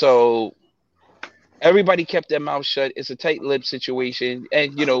everybody kept their mouth shut. It's a tight-lipped situation,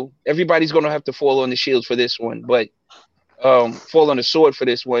 and everybody's going to have to fall on the shield for this one, but fall on the sword for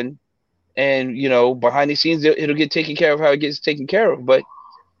this one. And behind the scenes, it'll get taken care of how it gets taken care of. But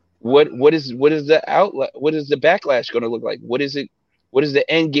what is the outlet? What is the backlash going to look like? What is it? What is the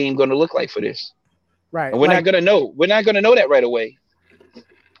end game going to look like for this? Right. And we're not going to know. We're not going to know that right away.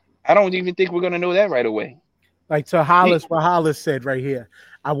 I don't even think we're going to know that right away. Like to Hollis, what Hollis said right here.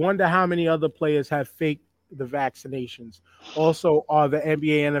 I wonder how many other players have faked the vaccinations. Also, are the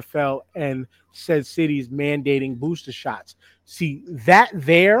NBA, NFL, and said cities mandating booster shots? See, that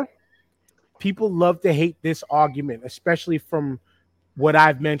there, people love to hate this argument, especially from what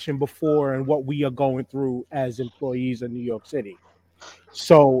I've mentioned before and what we are going through as employees in New York City.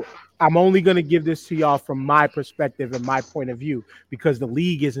 So I'm only going to give this to y'all from my perspective and my point of view because the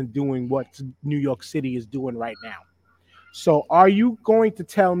league isn't doing what New York City is doing right now. So are you going to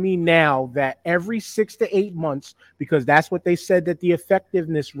tell me now that every 6 to 8 months, because that's what they said that the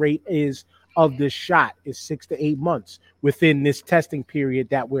effectiveness rate is of this shot is 6 to 8 months within this testing period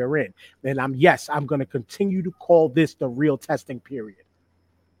that we're in, then I'm going to continue to call this the real testing period.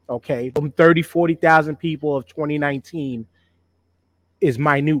 Okay. From 40,000 people of 2019 is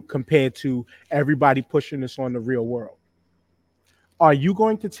minute compared to everybody pushing this on the real world. Are you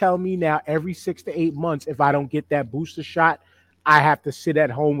going to tell me now every 6 to 8 months, if I don't get that booster shot, I have to sit at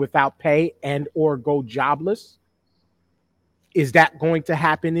home without pay and or go jobless? Is that going to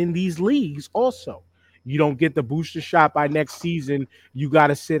happen in these leagues also? You don't get the booster shot by next season, you got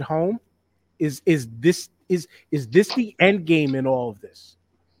to sit home. Is this the end game in all of this?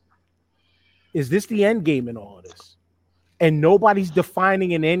 Is this the end game in all of this? And nobody's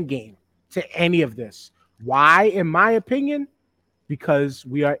defining an end game to any of this. Why, in my opinion? Because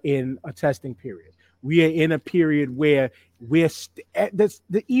we are in a testing period. We are in a period where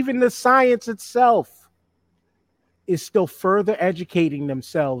even the science itself is still further educating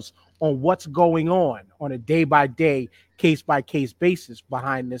themselves on what's going on a day-by-day, case-by-case basis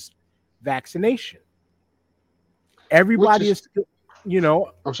behind this vaccination. Everybody is,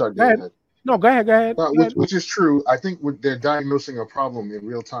 I'm sorry, go ahead. No, go ahead. Go ahead. Which is true. I think they're diagnosing a problem in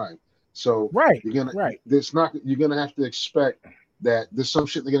real time. So you're gonna have to expect that there's some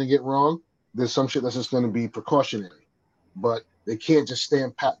shit they're gonna get wrong. There's some shit that's just gonna be precautionary, but they can't just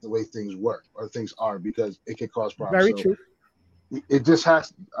stand pat the way things work or things are, because it can cause problems. Very true. It just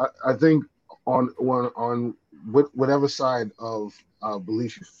has. I think on whatever side of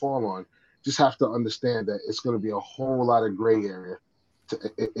belief you fall on, just have to understand that it's going to be a whole lot of gray area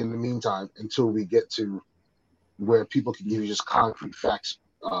in the meantime, until we get to where people can give you just concrete facts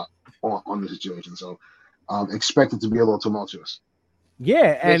on the situation. So expect it to be a little tumultuous.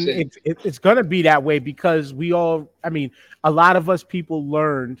 Yeah, and it's going to be that way because a lot of us people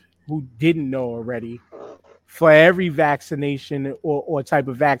learned who didn't know already. For every vaccination or type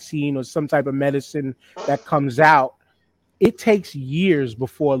of vaccine or some type of medicine that comes out, it takes years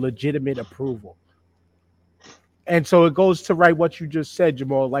before legitimate approval. And so it goes to what you just said,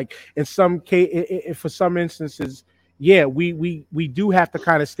 Jamal. Like in some case, for some instances, yeah, we do have to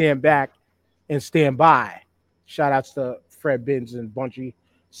kind of stand back and stand by. Shout outs to Fred Binns and Bunchy,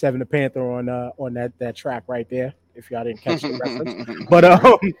 Seven the Panther on that track right there. If y'all didn't catch the reference,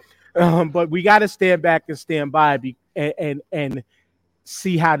 but we got to stand back and stand by and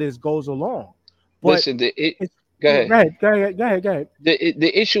see how this goes along. But listen, go ahead.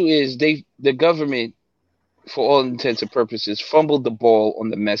 The issue is the government, for all intents and purposes, fumbled the ball on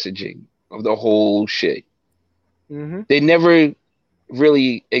the messaging of the whole shit. Mm-hmm. They never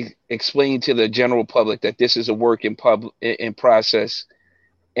really explained to the general public that this is a work in process,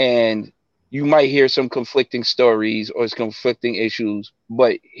 and you might hear some conflicting stories or conflicting issues,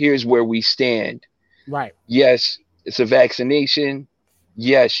 but here's where we stand. Right. Yes, it's a vaccination.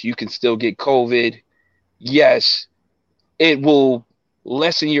 Yes, you can still get COVID. Yes, it will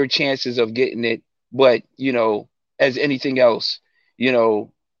lessen your chances of getting it. But, as anything else, move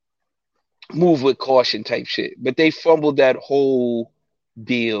with caution type shit. But they fumbled that whole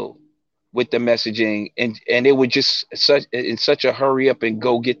deal with the messaging, and it would just in such a hurry up and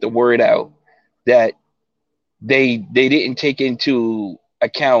go get the word out that they didn't take into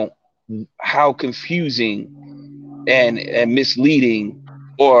account how confusing and misleading,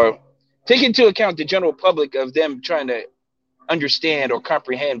 or take into account the general public of them trying to understand or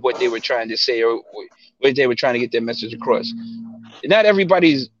comprehend what they were trying to say or what they were trying to get their message across. Not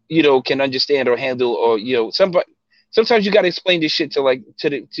everybody's can understand or handle, or sometimes you got to explain this shit to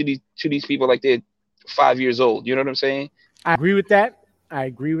these people like they're 5 years old. You know what I'm saying? I agree with that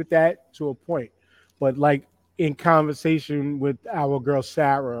to a point, but like in conversation with our girl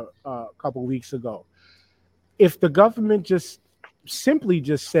Sarah a couple weeks ago, if the government just simply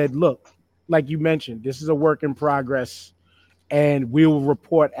said, look, like you mentioned, this is a work in progress and we'll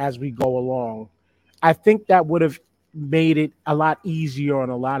report as we go along, I think that would have made it a lot easier on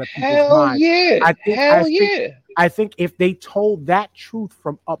a lot of people's minds. Yeah. I think if they told that truth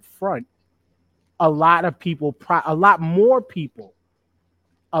from up front, a lot more people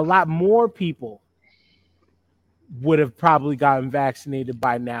would have probably gotten vaccinated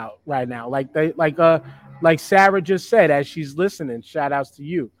by now, right now. Like Sarah just said, as she's listening, shout outs to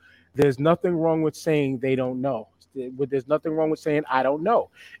you. There's nothing wrong with saying they don't know. There's nothing wrong with saying I don't know.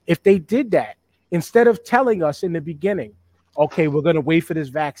 If they did that, instead of telling us in the beginning, okay, we're going to wait for this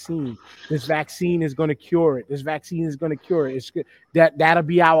vaccine. This vaccine is going to cure it. This vaccine is going to cure it. It's good. That'll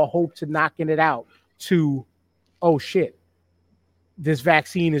be our hope to knocking it out. To, oh shit, this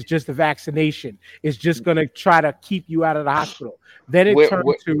vaccine is just a vaccination. It's just going to try to keep you out of the hospital. Then it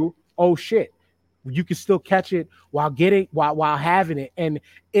turned to, oh shit, you can still catch it while having it. And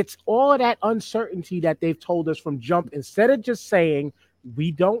it's all of that uncertainty that they've told us from jump. Instead of just saying,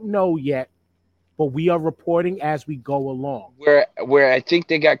 we don't know yet, but we are reporting as we go along. Where I think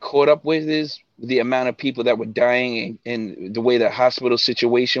they got caught up with is the amount of people that were dying and the way the hospital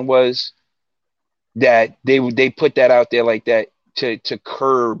situation was, that they put that out there like that to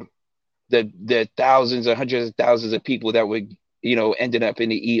curb the thousands and hundreds of thousands of people that would ended up in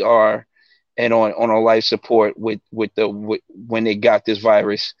the ER and on life support when they got this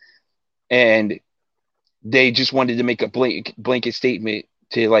virus, and they just wanted to make a blanket statement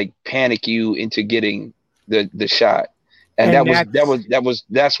to like panic you into getting the shot, and And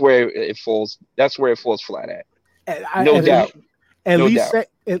that's where it falls. That's where it falls flat at. No doubt. At No least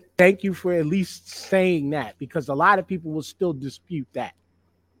doubt. thank you for at least saying that, because a lot of people will still dispute that.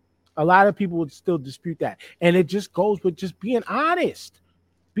 A lot of people would still dispute that. And it just goes with just being honest.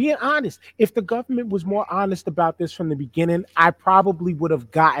 Being honest. If the government was more honest about this from the beginning, I probably would have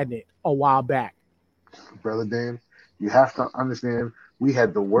gotten it a while back. Brother Dan, you have to understand we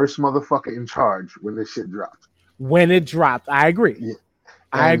had the worst motherfucker in charge when this shit dropped. When it dropped, I agree. Yeah.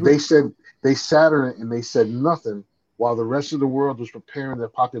 I And agree. they sat on it and they said nothing while the rest of the world was preparing their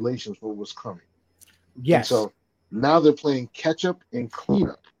populations for what was coming. And Yes. so now they're playing catch up and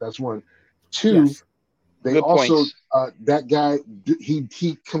cleanup. That's one. Two, Yes. they Good also points. that guy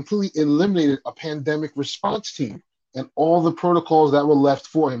he completely eliminated a pandemic response team and all the protocols that were left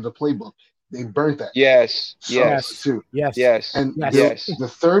for him, the playbook. They burnt that. Yes. So Yes. too. Yes. Yes. And Yes. Yes. the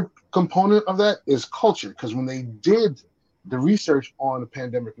third component of that is culture, because when they did the research on the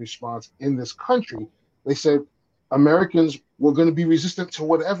pandemic response in this country, they said Americans were going to be resistant to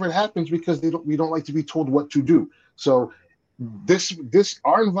whatever happens because we don't like to be told what to do. So this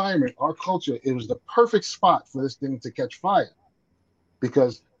our environment, our culture, it was the perfect spot for this thing to catch fire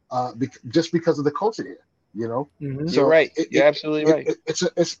because just because of the culture here, Mhm. So You're right. You're absolutely right.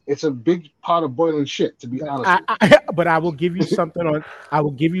 it's a big pot of boiling shit, to be honest with But I will give you something on. I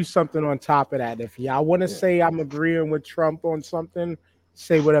will give you something on top of that. If y'all want to Yeah. say I'm agreeing with Trump on something,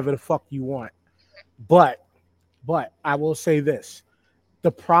 say whatever the fuck you want. But I will say this: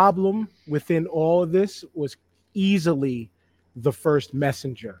 the problem within all of this was easily the first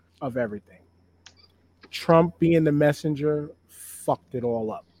messenger of everything. Trump being the messenger fucked it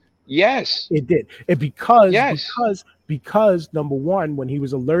all up. Yes. It did. Yes. Because number one, when he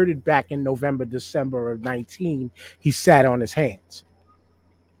was alerted back in November, December of 19, he sat on his hands.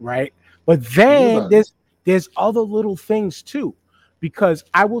 Right? But I knew then about it. there's other little things too. Because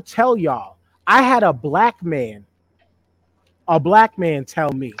I will tell y'all, I had a black man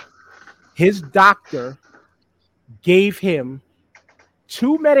tell me his doctor gave him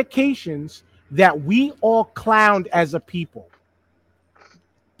 2 medications that we all clowned as a people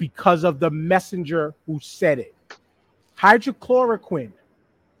because of the messenger who said it. Hydrochloroquine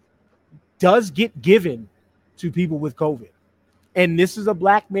does get given to people with COVID. And this is a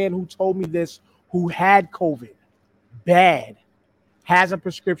black man who told me this, who had COVID bad, has a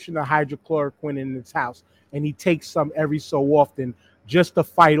prescription of hydrochloroquine in his house, and he takes some every so often just to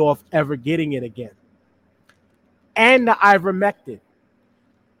fight off ever getting it again. And the ivermectin.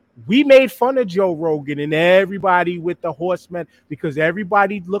 We made fun of Joe Rogan and everybody with the horse because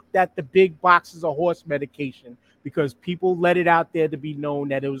everybody looked at the big boxes of horse medication because people let it out there to be known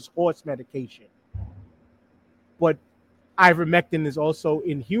that it was horse medication. But ivermectin is also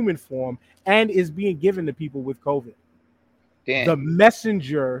in human form and is being given to people with COVID. Dan, The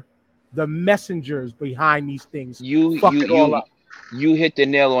messengers behind these things you fuck you it all you up. you hit the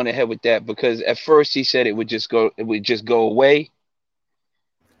nail on the head with that, because at first he said it would just go away.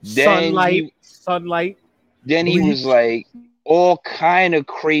 Then Sunlight, he was bleach. like all kind of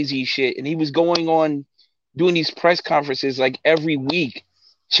crazy shit, and he was going on doing these press conferences like every week,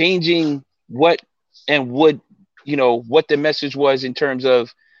 changing what and what the message was in terms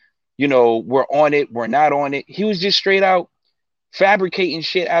of we're on it, we're not on it. He was just straight out fabricating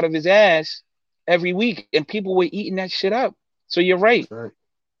shit out of his ass every week, and people were eating that shit up. So you're right. That's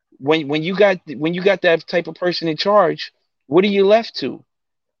right. When you got that type of person in charge, what are you left to?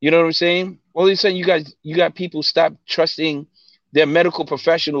 You know what I'm saying? All of a sudden, you got people stop trusting their medical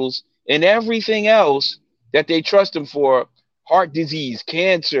professionals and everything else that they trust them for: heart disease,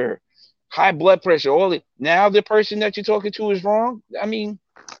 cancer, high blood pressure. All it. Now the person that you're talking to is wrong. I mean,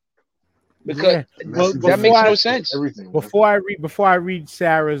 because Yeah. Well, Messages that and makes no text and sense. everything, man. Before I read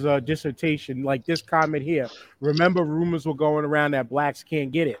Sarah's dissertation, like this comment here, remember rumors were going around that blacks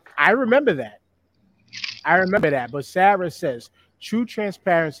can't get it. I remember that. But Sarah says true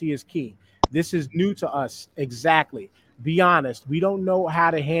transparency is key. This is new to us. Exactly. Be honest. We don't know how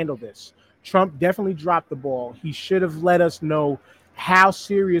to handle this. Trump definitely dropped the ball. He should have let us know how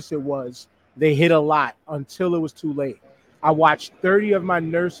serious it was. They hit a lot until it was too late. I watched 30 of my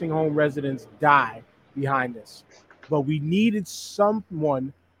nursing home residents die behind this. But we needed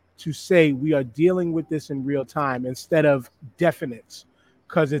someone to say we are dealing with this in real time instead of definites,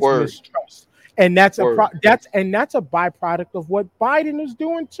 because it's Word. mistrust. And that's Word. that's a byproduct of what Biden is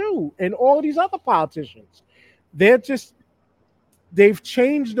doing too, and all of these other politicians. They're just they've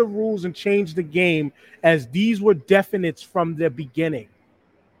changed the rules and changed the game as these were definites from the beginning.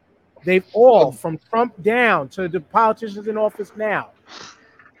 They've all, from Trump down to the politicians in office now,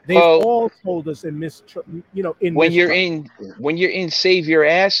 they've Well, all told us in in when you're mistrust. in when you're in save your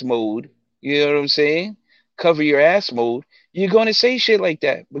ass mode, you know what I'm saying? Cover your ass mode. You're gonna say shit like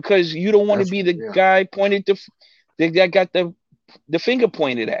that because you don't want to That's be the yeah. guy pointed to that got the finger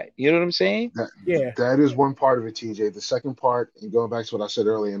pointed at. You know what I'm saying? Yeah, That is one part of it, TJ. The second part, and going back to what I said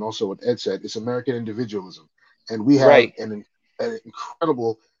earlier, and also what Ed said, it's American individualism, and we have Right. an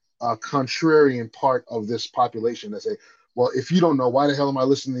incredible contrarian part of this population that say, "Well, if you don't know, why the hell am I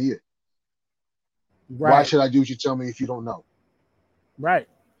listening to you? Why right, should I do what you tell me if you don't know?" right.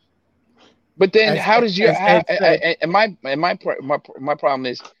 But then As how does your as Ed said, my problem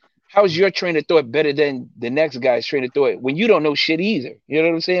is how is your train of thought better than the next guy's train of thought when you don't know shit either? You know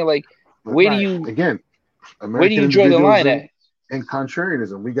what I'm saying? Like But where do right. you again, where do American you draw the line individualism at? and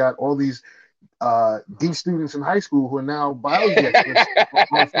contrarianism. We got all these D students in high school who are now biology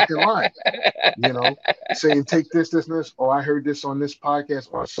experts on fucking line, saying take this, and this, or I heard this on this podcast,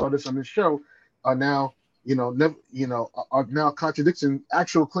 or I saw this on this show, are now, never, are now contradicting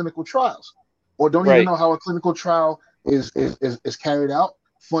actual clinical trials, or don't even Right. know how a clinical trial is carried out,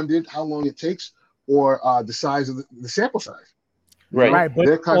 funded, how long it takes, or the size of the sample size. Right. Right, but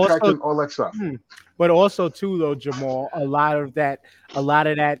They're also, contracting all that stuff. but also too though, Jamal, a lot of that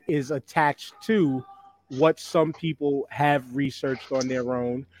is attached to what some people have researched on their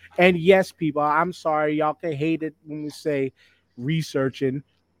own. And yes, people, I'm sorry, y'all can hate it when we say researching.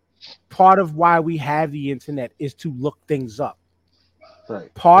 Part of why we have the internet is to look things up.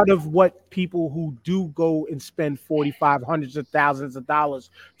 Right. Part of what people who do go and spend 45 hundreds of thousands of dollars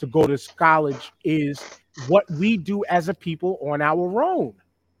to go to college is what we do as a people on our own,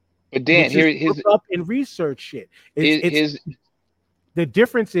 But Dan, which is here look up and research shit. It's his the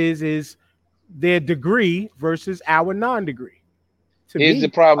difference is their degree versus our non-degree. To here's the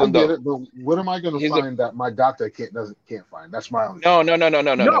me, I problem get though. it, but what am I going to Here's the find that my doctor can't find? That's my only thing. no.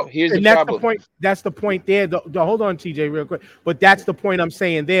 no, Here's the and that's the problem. point. That's the point there. Hold on, TJ, real quick. But that's the point I'm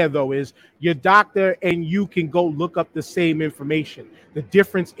saying there, though, is your doctor and you can go look up the same information. The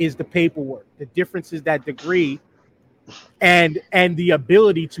difference is the paperwork. The difference is that degree and the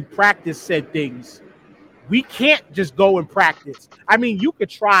ability to practice said things. We can't just go and practice. I mean, you could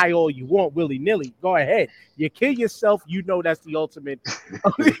try all you want willy-nilly. Go ahead. You kill yourself, that's the ultimate.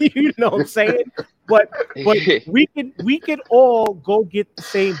 You know what I'm saying? But we can all go get the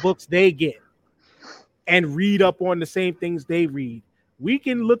same books they get and read up on the same things they read. We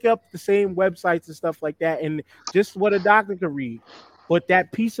can look up the same websites and stuff like that and just what a doctor can read. But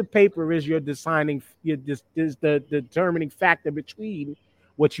that piece of paper is is the determining factor between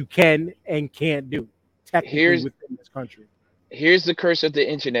what you can and can't do technically here's within this country. here's the curse of the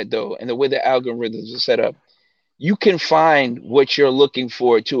internet though, and the way the algorithms are set up. You can find what you're looking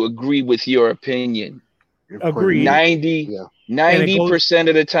for to agree with your opinion You're putting Agreed. it, 90 yeah. And it goes 90%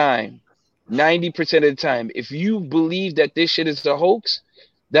 of the time. 90% of the time. If you believe that this shit is a hoax,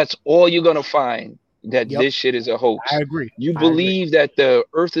 that's all you're gonna find, that Yep, this shit is a I hoax. agree. You I agree. believe that the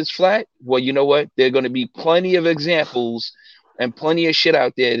earth is flat, well, you know what? There are gonna be plenty of examples and plenty of shit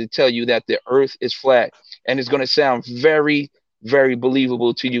out there to tell you that the earth is flat. And it's gonna sound very, very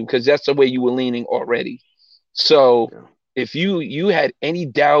believable to you because that's the way you were leaning already. So Yeah. if you had any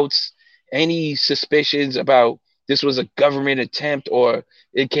doubts, any suspicions about this was a government attempt or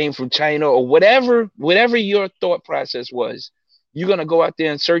it came from China or whatever your thought process was, you're gonna go out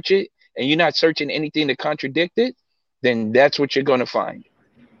there and search it, and you're not searching anything to contradict it, then that's what you're gonna find,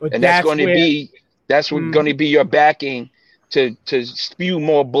 But and that's going to where be that's what going mhm. to be your backing to spew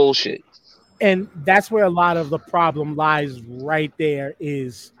more bullshit. And that's where a lot of the problem lies right there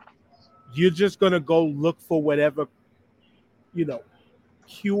is you're just gonna go look for whatever, you know,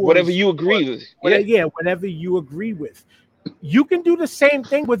 Whatever cures you or agree with, yeah. whatever you agree with. You can do the same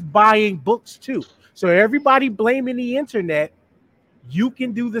thing with buying books too. So everybody blaming the internet, you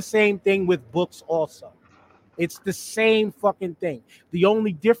can do the same thing with books also. It's the same fucking thing. The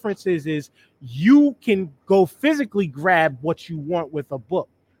only difference is you can go physically grab what you want with a book.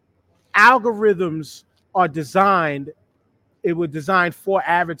 Algorithms are designed, it was designed for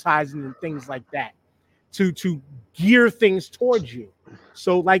advertising and things like that to gear things towards you.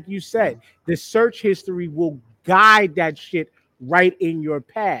 So, like you said, the search history will guide that shit right in your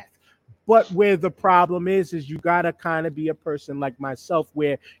path. But where the problem is you gotta kind of be a person like myself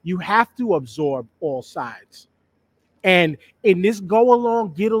where you have to absorb all sides. And in this go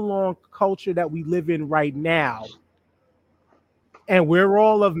along, get along culture that we live in right now, and we're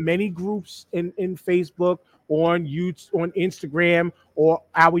all of many groups in Facebook on YouTube, on Instagram, or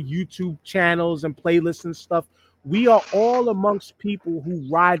our YouTube channels and playlists and stuff. We are all amongst people who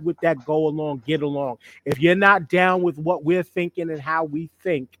ride with that go along, get along. If you're not down with what we're thinking and how we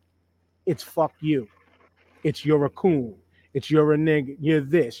think, it's fuck you. It's you're a coon. It's you're a nigga. You're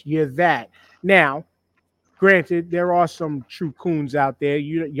this. You're that. Now, granted, there are some true coons out there.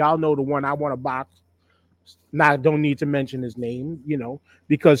 Y'all know the one I want to box. Not don't need to mention his name,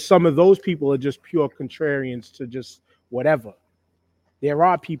 because some of those people are just pure contrarians to just whatever. There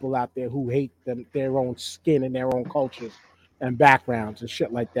are people out there who hate their own skin and their own cultures and backgrounds and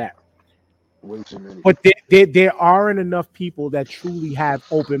shit like that. Way too many. But there aren't enough people that truly have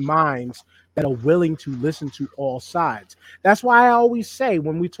open minds that are willing to listen to all sides. That's why I always say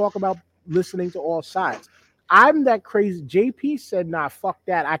when we talk about listening to all sides, I'm that crazy. JP said, nah, fuck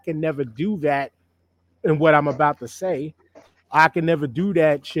that. I can never do that in what I'm about to say. I can never do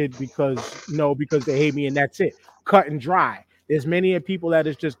that shit because they hate me and that's it. Cut and dry. There's many people that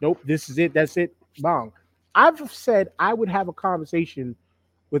is just, nope, this is it, that's it, bong. I've said I would have a conversation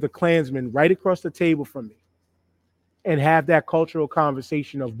with a Klansman right across the table from me and have that cultural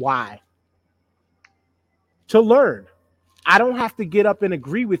conversation of why. To learn. I don't have to get up and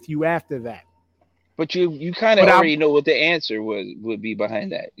agree with you after that. But you kind of already know what the answer would be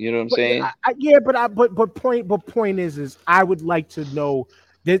behind that. You know what I'm saying? Point is I would like to know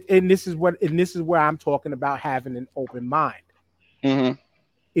that, and this is where I'm talking about having an open mind. Mm-hmm.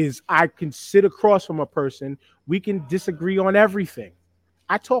 Is I can sit across from a person, we can disagree on everything.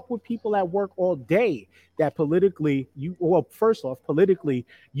 I talk with people at work all day that politically, they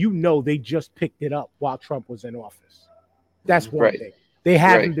just picked it up while Trump was in office. That's one thing. They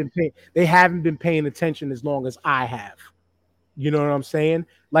haven't been paying attention as long as I have. You know what I'm saying?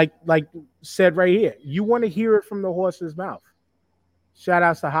 Like said right here, you want to hear it from the horse's mouth. Shout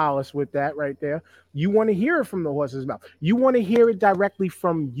outs to Hollis with that right there. You want to hear it from the horse's mouth. You want to hear it directly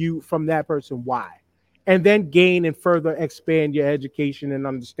from that person. Why? And then gain and further expand your education and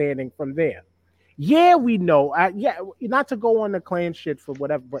understanding from there. Yeah, we know. Not to go on the clan shit for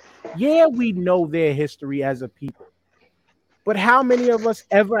whatever, but yeah, we know their history as a people. But how many of us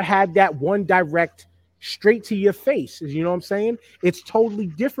ever had that one direct, straight to your face? You know what I'm saying? It's totally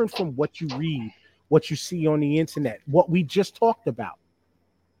different from what you read, what you see on the internet, what we just talked about.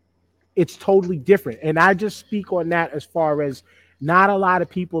 It's totally different. And I just speak on that as far as not a lot of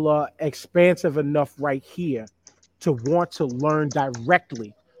people are expansive enough right here to want to learn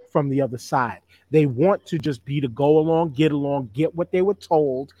directly from the other side. They want to just be to go along, get what they were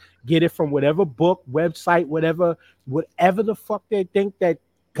told, get it from whatever book, website, whatever the fuck they think that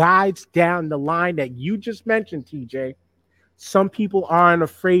guides down the line that you just mentioned, TJ. Some people aren't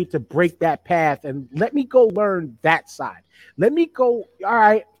afraid to break that path and let me go learn that side. Let me go, all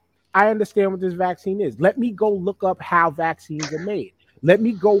right, I understand what this vaccine is. Let me go look up how vaccines are made. Let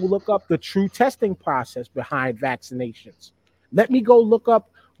me go look up the true testing process behind vaccinations. Let me go look up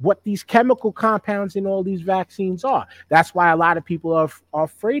what these chemical compounds in all these vaccines are. That's why a lot of people are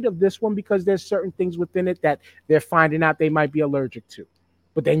afraid of this one, because there's certain things within it that they're finding out they might be allergic to.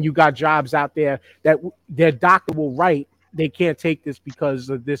 But then you got jobs out there that their doctor will write, they can't take this because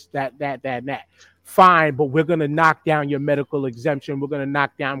of this, that, and that. Fine, but we're going to knock down your medical exemption. We're going to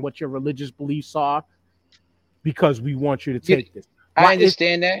knock down what your religious beliefs are because we want you to take this. I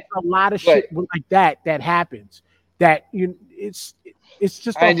understand that. A lot of shit like that happens. That it's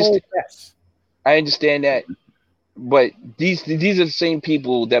just a whole mess. I understand that, but these are the same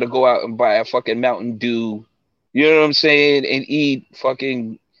people that'll go out and buy a fucking Mountain Dew, you know what I'm saying, and eat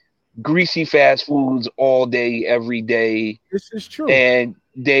fucking greasy fast foods all day, every day. This is true. And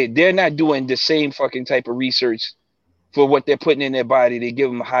they're not doing the same fucking type of research for what they're putting in their body. They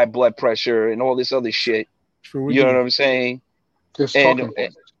give them high blood pressure and all this other shit. True. You know what I'm saying? Just and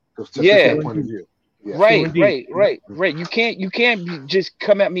yeah, point of view. Yeah. Right. You can't just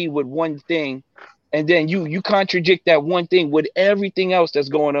come at me with one thing and then you contradict that one thing with everything else that's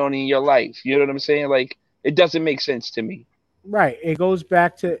going on in your life. You know what I'm saying? Like, it doesn't make sense to me. Right. It goes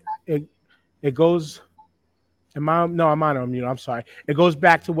back to it. It goes. I'm on mute. I'm sorry. It goes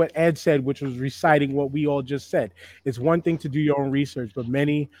back to what Ed said, which was reciting what we all just said. It's one thing to do your own research, but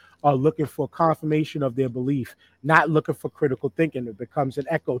many are looking for confirmation of their belief, not looking for critical thinking. It becomes an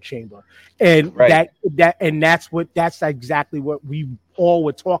echo chamber, and that's exactly what we all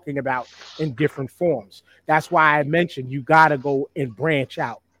were talking about in different forms. That's why I mentioned you got to go and branch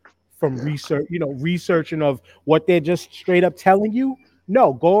out from research. Researching of what they're just straight up telling you.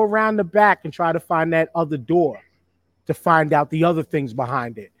 No, go around the back and try to find that other door to find out the other things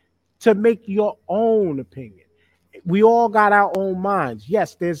behind it, to make your own opinion. We all got our own minds.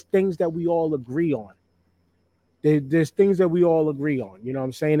 Yes, there's things that we all agree on, There's things that we all agree on. You know what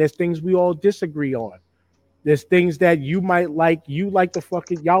I'm saying? There's things we all disagree on. There's things that you might like. You like the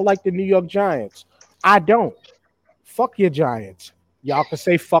fucking y'all like the New York Giants. I don't. Fuck your Giants. Y'all can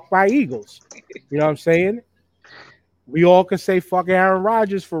say fuck my Eagles. You know what I'm saying? We all can say fuck Aaron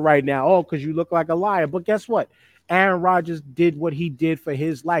Rodgers for right now. Oh, because you look like a liar. But guess what? Aaron Rodgers did what he did for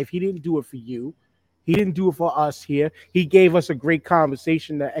his life. He didn't do it for you. He didn't do it for us here. He gave us a great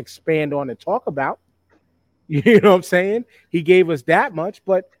conversation to expand on and talk about. You know what I'm saying? He gave us that much,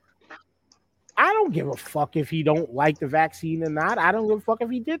 but I don't give a fuck if he don't like the vaccine or not. I don't give a fuck if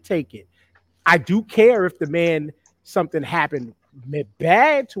he did take it. I do care if the man something happened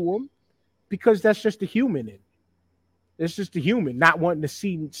bad to him because that's just a human. It's just a human not wanting to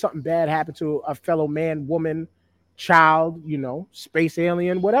see something bad happen to a fellow man, woman, child, space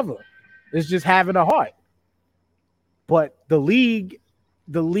alien, whatever. It's just having a heart. But the league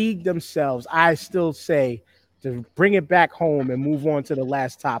themselves, I still say to bring it back home and move on to the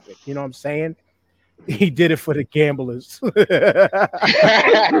last topic. You know what I'm saying? He did it for the gamblers. He did it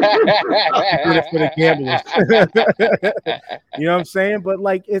for the gamblers. You know what I'm saying? But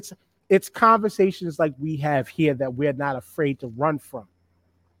like it's conversations like we have here that we're not afraid to run from.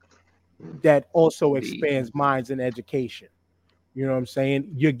 That also expands minds and education. You know what I'm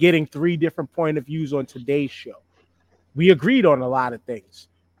saying? You're getting 3 different point of views on today's show. We agreed on a lot of things.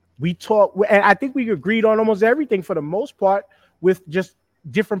 We talked, and I think we agreed on almost everything for the most part, with just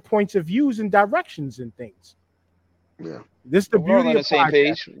different points of views and directions and things. Yeah, this is the beauty on the of same podcast.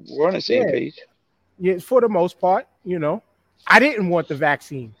 page. We're on the same page. Yeah, for the most part, I didn't want the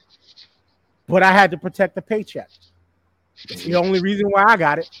vaccine, but I had to protect the paycheck. It's the only reason why I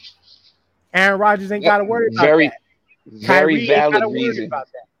got it. Aaron Rodgers ain't got to worry about that. Very valid reason. About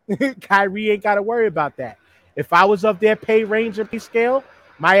that. Kyrie ain't got to worry about that. If I was up there pay range and pay scale,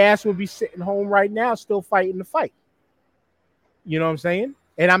 my ass would be sitting home right now still fighting the fight. You know what I'm saying?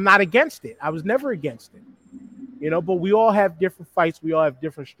 And I'm not against it. I was never against it. But we all have different fights. We all have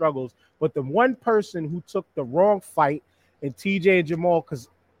different struggles. But the one person who took the wrong fight, and TJ and Jamal, because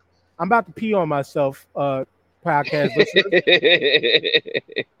I'm about to pee on myself, podcast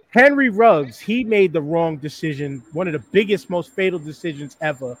listeners. Henry Ruggs, he made the wrong decision. One of the biggest, most fatal decisions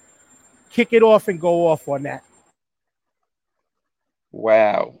ever. Kick it off and go off on that.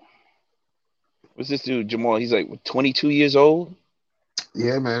 Wow. What's this dude, Jamal? He's like 22 years old.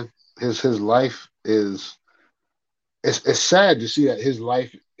 Yeah, man. His life is. It's sad to see that his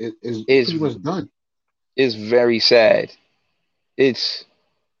life is pretty much done. It's very sad. It's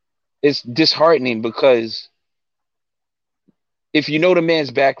disheartening because if you know the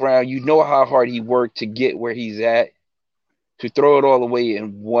man's background, you know how hard he worked to get where he's at. To throw it all away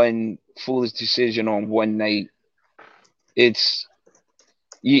in one foolish decision on one night, it's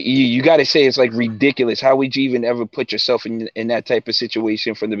you got to say it's like ridiculous. How would you even ever put yourself in that type of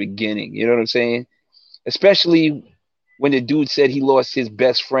situation from the beginning? You know what I'm saying? Especially when the dude said he lost his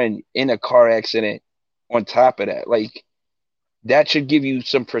best friend in a car accident. On top of that, like that should give you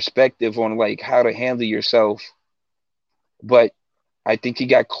some perspective on like how to handle yourself. But I think he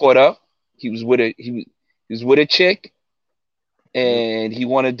got caught up. He was with a chick. And he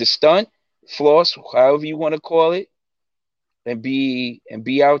wanted to stunt, floss, however you want to call it, and be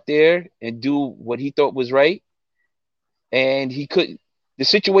out there and do what he thought was right. And the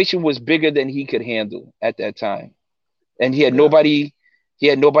situation was bigger than he could handle at that time. And he had nobody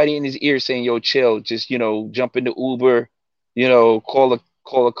in his ear saying, yo, chill, just, jump into Uber,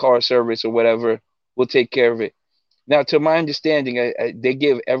 call a car service or whatever. We'll take care of it. Now, to my understanding, they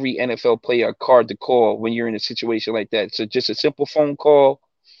give every NFL player a card to call when you're in a situation like that. So just a simple phone call,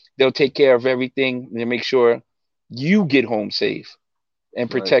 they'll take care of everything and make sure you get home safe and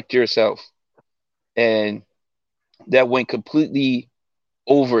protect yourself. And that went completely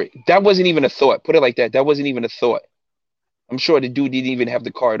over. That wasn't even a thought. Put it like that. That wasn't even a thought. I'm sure the dude didn't even have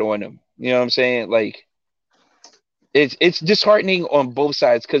the card on him. You know what I'm saying? Like, it's disheartening on both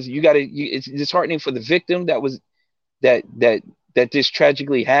sides because it's disheartening for the victim that this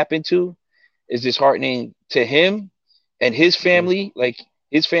tragically happened to. Is disheartening to him and his family. Like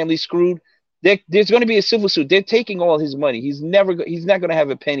his family screwed. There's going to be a civil suit. They're taking all his money. He's not going to have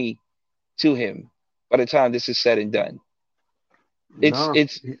a penny to him by the time this is said and done.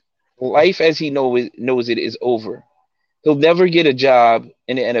 It's life as he knows it is over. He'll never get a job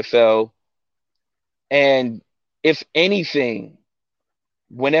in the NFL. And if anything,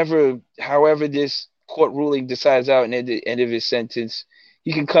 however this court ruling decides out and at the end of his sentence,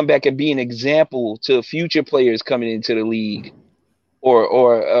 he can come back and be an example to future players coming into the league,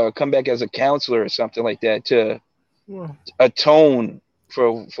 or come back as a counselor or something like that to atone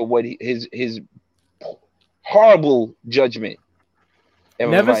for what his horrible judgment.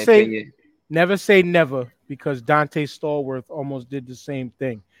 In Never my opinion. never say never, because Dante Stallworth almost did the same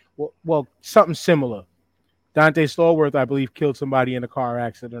thing. Well, something similar. Dante Stallworth, I believe, killed somebody in a car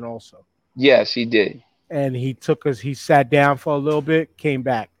accident also. Yes, he did. And he sat down for a little bit, came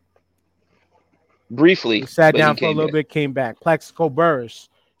back. Briefly, He sat but he down for a came little back. bit, came back. Plaxico Burress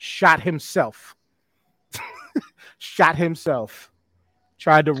shot himself. Shot himself.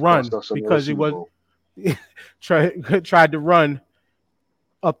 Tried to run Cost us another because he Super was Bowl. tried to run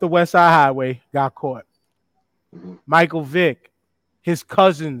up the West Side Highway, got caught. Mhm. Michael Vick, his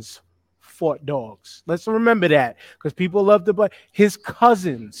cousins fought dogs. Let's remember that, because people love to but his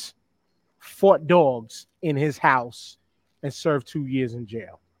cousins fought dogs in his house and served 2 years in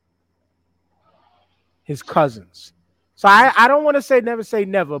jail. His cousins. So I don't want to say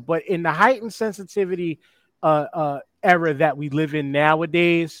never, but in the heightened sensitivity era that we live in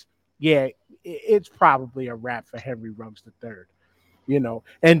nowadays, yeah, it's probably a wrap for Henry Ruggs III.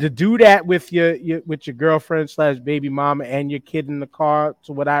 And to do that with your girlfriend / baby mama and your kid in the car,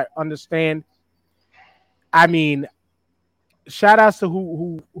 to what I understand, I mean, shout outs to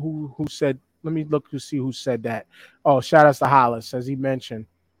who said. Let me look to see who said that. Oh, shout outs to Hollis, as he mentioned.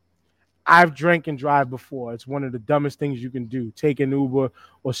 I've drank and drive before. It's one of the dumbest things you can do. Take an Uber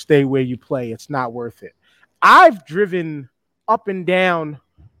or stay where you play. It's not worth it. I've driven up and down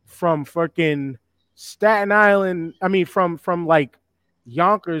from fucking Staten Island. I mean, from like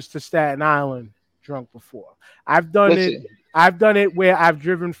Yonkers to Staten Island drunk before. I've done it. Listen, I've done it where I've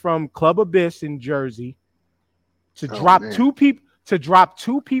driven from Club Abyss in Jersey to Oh, drop man. two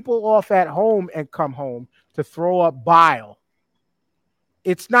people off at home and come home to throw up bile.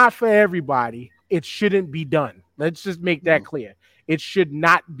 It's not for everybody. It shouldn't be done. Let's just make that clear. It should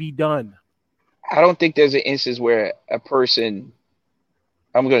not be done. I don't think there's an instance where a person,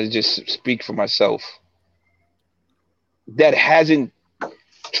 I'm going to just speak for myself, that hasn't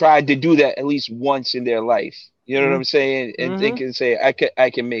tried to do that at least once in their life. You know what I'm saying? And think and say, I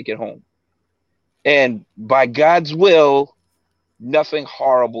can make it home. And by God's will, nothing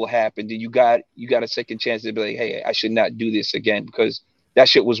horrible happened. And you got a second chance to be like, hey, I should not do this again, because that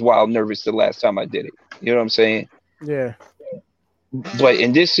shit was wild nervous the last time I did it. You know what I'm saying? Yeah. But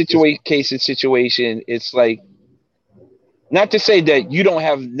in this situation, it's like, not to say that you don't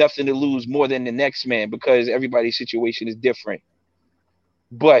have nothing to lose more than the next man, because everybody's situation is different.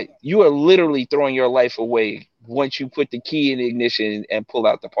 But you are literally throwing your life away once you put the key in the ignition and pull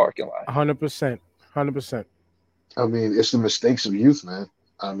out the parking lot. 100%. 100%. I mean, it's the mistakes of youth, man.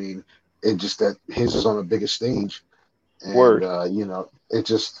 I mean, it just that his is on a bigger stage, and Word. it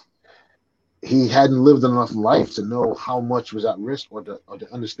just he hadn't lived enough life to know how much was at risk, or to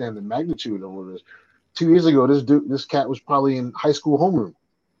understand the magnitude of what it is. 2 years ago, this cat was probably in high school homeroom.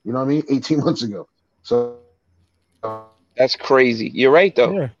 You know what I mean? 18 months ago. So That's crazy. You're right,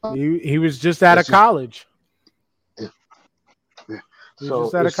 though. Yeah. He was just out of college. Yeah. He was So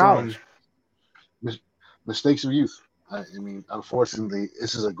just out of it's college. mistakes of youth. I mean, unfortunately,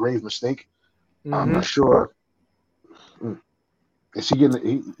 this is a grave mistake. I'm Mhm. not sure. Is he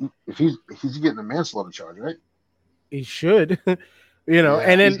getting? If he's getting a manslaughter charge, right? He should. And He's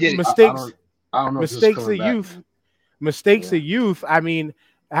then getting- mistakes. I don't know. Mistakes of youth. Mistakes of youth. I mean,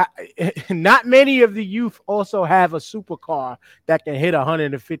 not many of the youth also have a supercar that can hit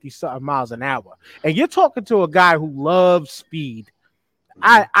 150 something miles an hour. And you're talking to a guy who loves speed.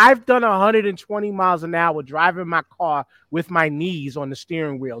 I've done 120 miles an hour driving my car with my knees on the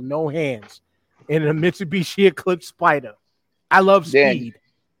steering wheel, no hands, in a Mitsubishi Eclipse Spider. I love Dan, speed.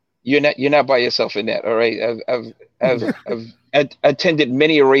 you're not by yourself in that. All right. I've attended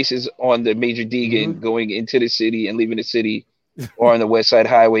many races on the Major Deegan going into the city and leaving the city, or on the West Side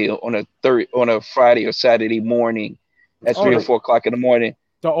Highway on a Friday or Saturday morning at 3 or 4 o'clock in the morning.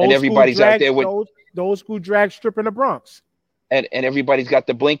 The old And everybody's school drag, out there with the old school drag strip in the Bronx. and everybody's got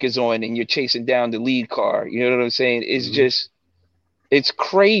the blinkers on, and you're chasing down the lead car. You know what I'm saying? It's just, it's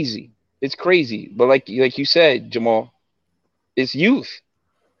crazy. It's crazy. But like you said, Jamal, it's youth.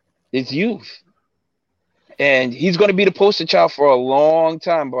 It's youth. And he's going to be the poster child for a long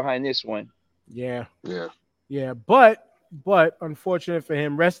time behind this one. Yeah. Yeah. But unfortunate for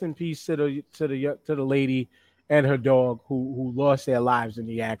him, rest in peace to the lady and her dog who lost their lives in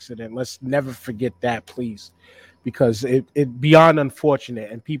the accident. Let's never forget that, please, because it beyond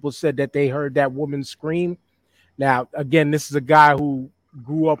unfortunate. And people said that they heard that woman scream. Now, again, this is a guy who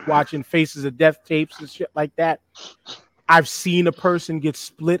grew up watching Faces of Death tapes and shit like that. I've seen a person get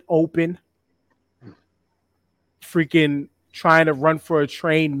split open, freaking trying to run for a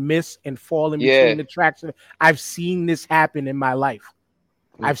train, miss, and fall in between the tracks. I've seen this happen in my life.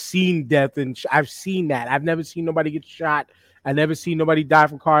 I've seen death and I've seen that. I've never seen nobody get shot. I never seen nobody die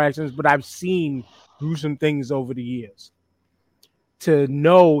from car accidents, but I've seen gruesome things over the years. To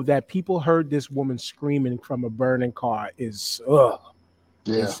know that people heard this woman screaming from a burning car is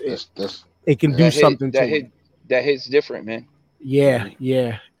Yeah, it can do something to it. That hits different, man.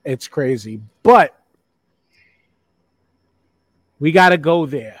 Yeah, it's crazy. But we got to go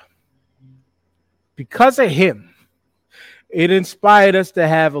there. Because of him, it inspired us to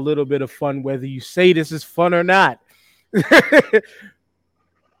have a little bit of fun, whether you say this is fun or not.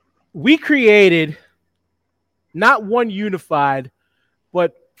 We created not one unified,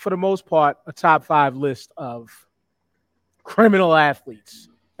 but for the most part, a top 5 list of criminal athletes,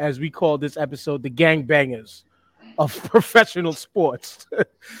 as we call this episode, the gangbangers of professional sports.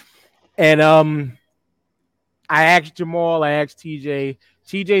 And I asked Jamal, I asked TJ.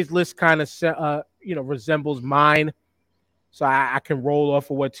 TJ's list kind of resembles mine, so I can roll off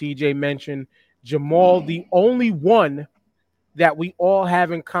of what TJ mentioned. Jamal, the only one that we all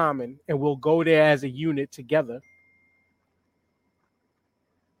have in common, and we'll go there as a unit together,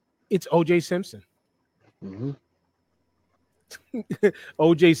 it's O.J. Simpson. Mm-hmm.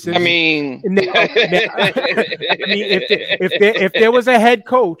 O.J. Simpson. I mean, if there was a head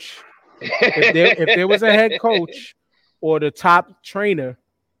coach, if there was a head coach or the top trainer,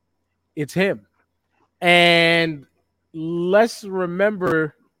 it's him. And let's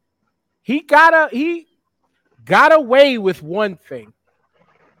remember, he got away with one thing,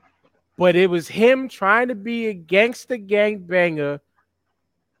 but it was him trying to be a gangster gangbanger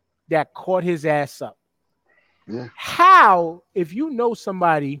that caught his ass up. Yeah. How, if you know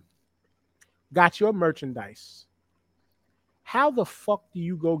somebody got your merchandise, how the fuck do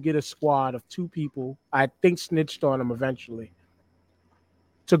you go get a squad of 2 people, I think snitched on them eventually,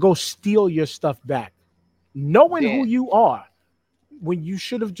 to go steal your stuff back? Knowing who you are, when you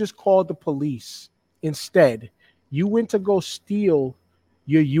should have just called the police. Instead, you went to go steal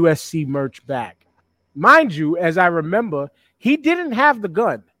your USC merch back. Mind you, as I remember, he didn't have the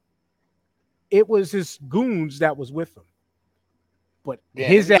gun. It was his goons that was with him. But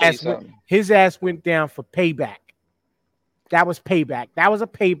his ass went down for payback. That was payback. That was a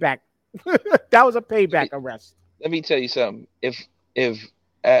payback. That was a payback arrest. Let me tell you something. If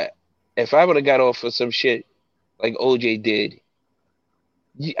I would have got off for some shit like OJ did,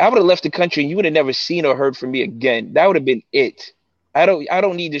 I would have left the country and you would have never seen or heard from me again. That would have been it. I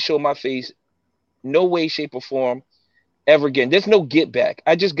don't need to show my face, no way, shape, or form, ever again. There's no get back.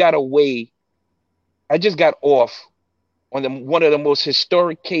 I just got away. I just got off on one of the most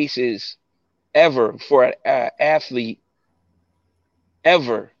historic cases ever for an athlete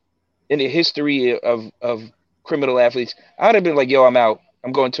ever in the history of criminal athletes. I would have been like, yo, I'm out.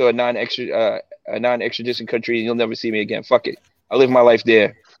 I'm going to a non-extradition country and you'll never see me again. Fuck it. I live my life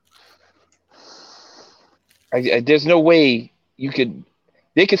there. There's no way they could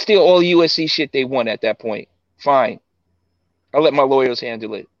steal all USC shit they want at that point. Fine. I'll let my lawyers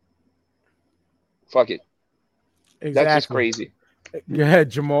handle it. Fuck it. Exactly. That's just crazy. Go ahead,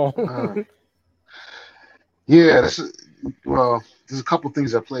 Jamal. There's a couple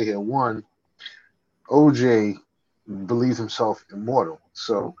things at play here. One, OJ believes himself immortal,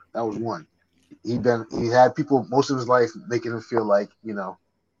 so that was one. He had people most of his life making him feel like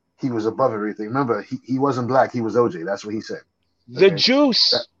he was above everything. Remember, he wasn't black; he was OJ. That's what he said. The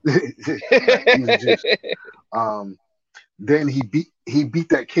juice. He's the juice. Then he beat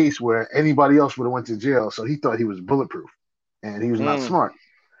that case where anybody else would have went to jail, so he thought he was bulletproof, and he was not smart.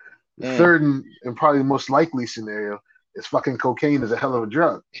 The third and probably the most likely scenario is fucking cocaine is a hell of a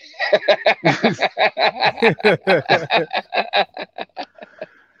drug.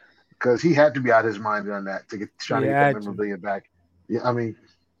 Because he had to be out of his mind on that to try to get that memorabilia back. Yeah, I mean,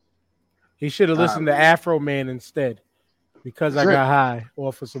 he should have listened to Afro Man instead. Because I got high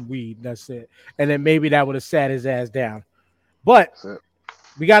off of some weed. That's it. And then maybe that would have sat his ass down. But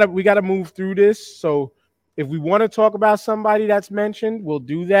we gotta move through this. So if we want to talk about somebody that's mentioned, we'll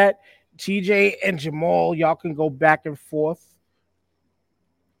do that. TJ and Jamal, y'all can go back and forth.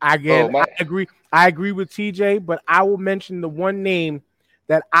 I agree with TJ, but I will mention the one name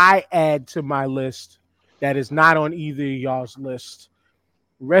that I add to my list that is not on either of y'all's list.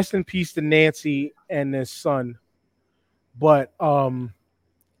 Rest in peace to Nancy and his son. But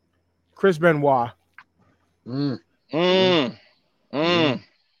Chris Benoit.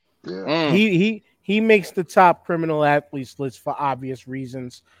 He makes the top criminal athletes list for obvious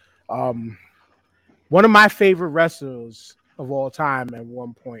reasons. One of my favorite wrestlers of all time at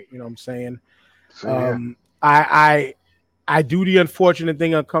one point, you know what I'm saying? I do the unfortunate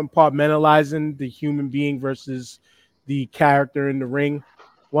thing of compartmentalizing the human being versus the character in the ring.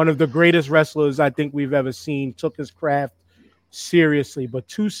 one of the greatest wrestlers I think we've ever seen. Took his craft seriously, but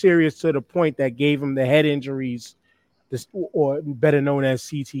too serious to the point that gave him the head injuries, this, or better known as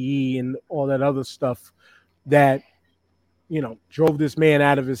CTE and all that other stuff that, drove this man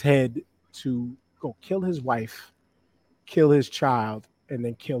out of his head to go kill his wife, kill his child, and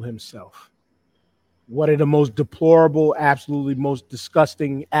then kill himself. One of the most deplorable, absolutely most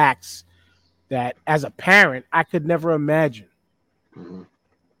disgusting acts that, as a parent, I could never imagine. Mm-hmm.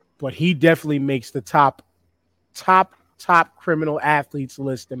 But he definitely makes the top criminal athletes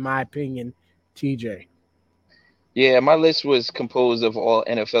list, in my opinion, TJ. Yeah, my list was composed of all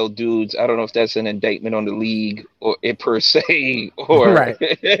NFL dudes. I don't know if that's an indictment on the league or it per se, or Right.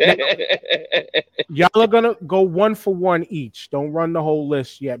 Now, y'all are gonna go 1 for 1 each. Don't run the whole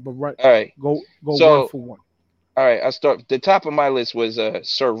list yet, but run. all right. Go So 1 for 1. all right, I start. The top of my list was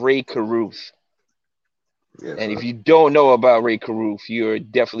Sir Ray Caruth, Yes, and sir. if you don't know about Ray Caruth, you're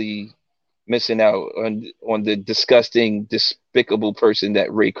definitely missing out on the disgusting, despicable person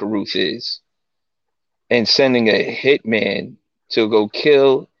that Ray Caruth is, and sending a hitman to go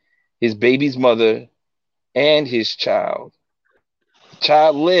kill his baby's mother and his child. The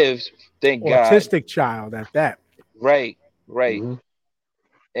child lived, thank God. Autistic child at that. Right, right. Mm-hmm.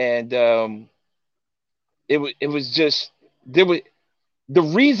 And it was just there was the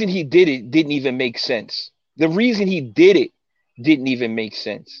reason he did it didn't even make sense. The reason he did it didn't even make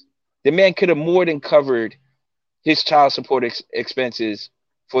sense. The man could have more than covered his child support expenses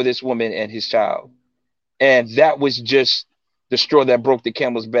for this woman and his child. And that was just the straw that broke the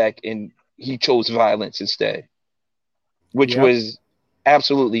camel's back, and he chose violence instead, which Yep. was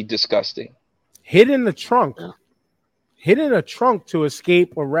absolutely disgusting. Hid in the trunk. Yeah. Hid in a trunk to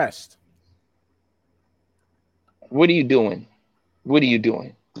escape arrest. What are you doing? What are you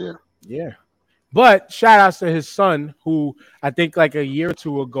doing? Yeah. Yeah. But shout outs to his son, who I think like a year or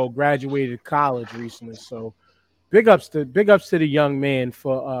two ago graduated college recently. So big ups to the young man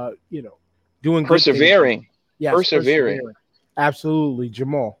for doing good things. Persevering. Yes, persevering. Absolutely,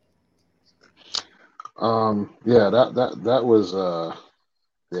 Jamal. Yeah, that was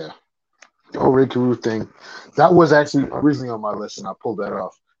yeah. The whole Ray Caruth thing. That was actually originally on my list and I pulled that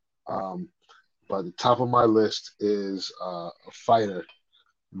off. But the top of my list is a fighter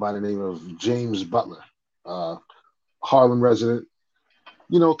by the name of James Butler. Harlem resident,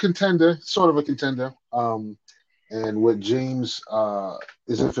 contender, sort of a contender. And what James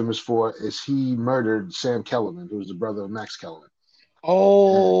is infamous for is he murdered Sam Kellerman, who was the brother of Max Kellerman.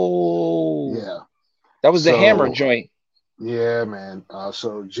 Oh, Yeah. That was the hammer joint. Yeah, man.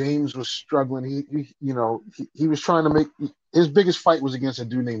 So James was struggling. He was trying to make his biggest fight was against a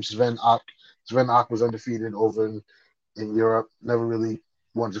dude named Sven Ock. Sven Ock was undefeated over in Europe. Never really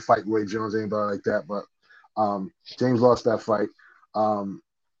wanted to fight Roy Jones, anybody like that. But James lost that fight.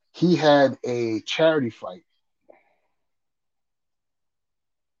 He had a charity fight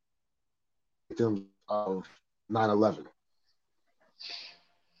of 9/11,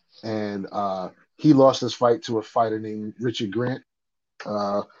 and he lost his fight to a fighter named Richard Grant.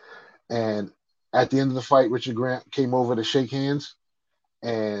 And at the end of the fight, Richard Grant came over to shake hands,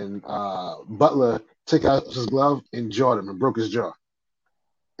 and Butler took out his glove and jawed him and broke his jaw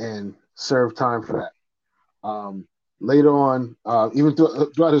and served time for that. Later on, even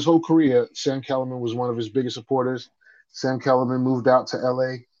throughout his whole career, Sam Kellerman was one of his biggest supporters. Sam Kellerman moved out to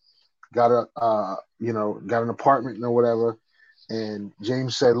LA, got an apartment or whatever. And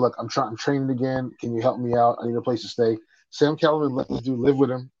James said, "Look, I'm training again. Can you help me out? I need a place to stay." Sam Kellerman let this dude live with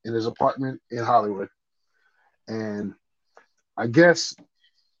him in his apartment in Hollywood. And I guess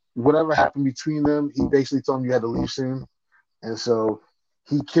whatever happened between them, he basically told him you had to leave soon. And so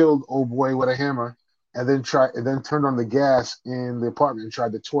he killed old boy with a hammer and then turned on the gas in the apartment and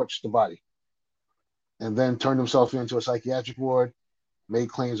tried to torch the body. And then turned himself into a psychiatric ward, made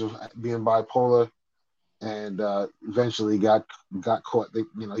claims of being bipolar, and eventually got caught.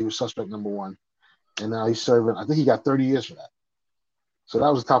 He was suspect number 1. And now he's serving, I think he got 30 years for that. So that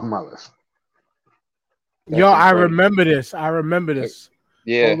was the top of my list. Yo, I remember this.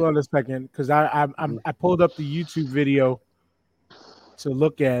 Yeah. Hold on a second, because I pulled up the YouTube video to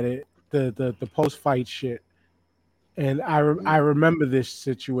look at it, the post fight shit, and I remember this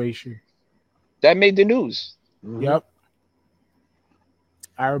situation. That made the news. Mm-hmm. Yep,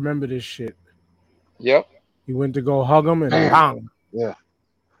 I remember this shit. Yep. He went to go hug him and bang. Yeah,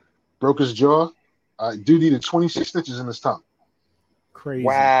 broke his jaw. Dude needed 26 stitches in his tongue. Crazy.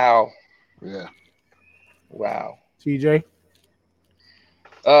 Wow. Yeah. Wow. TJ.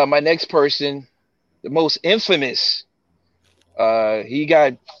 My next person, the most infamous. He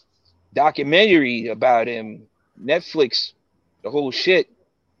got documentary about him, Netflix, the whole shit.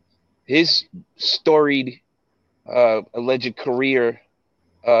 his storied alleged career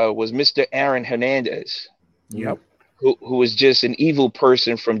was Mr. Aaron Hernandez, Yep. who was just an evil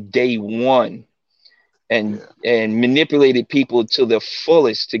person from day one, and manipulated people to the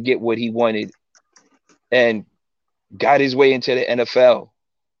fullest to get what he wanted, and got his way into the NFL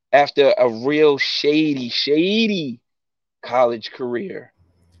after a real shady college career.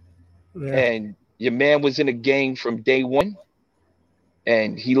 Yeah. And your man was in a gang from day one,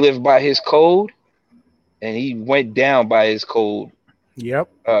 and he lived by his code, and he went down by his code Yep.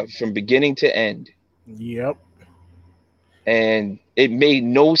 from beginning to end. Yep. And it made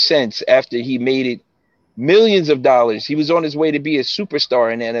no sense after he made it millions of dollars. He was on his way to be a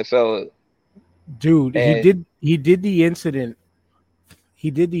superstar in the NFL. Dude, And he did the incident. He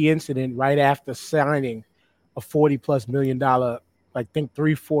did the incident right after signing a $40+ million, I think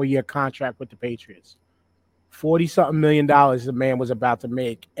 3-4 year contract with the Patriots. 40-something million dollars the man was about to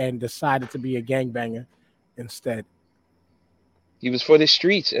make, and decided to be a gangbanger instead. he was for the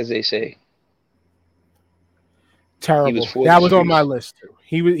streets, as they say. Terrible. for That the was on my streets. list too.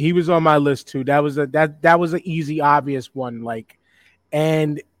 He was on my list too. That was an easy, obvious one. Like,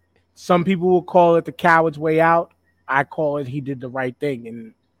 and some people will call it the coward's way out. I call it he did the right thing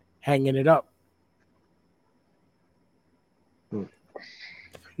and hanging it up.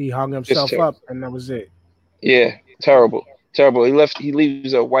 He hung himself up, and that was it. Yeah, terrible. He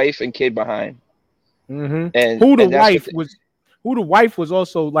leaves a wife and kid behind. Mm-hmm. And who the wife was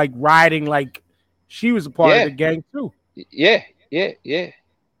also like riding, like she was a part of the gang too. Yeah.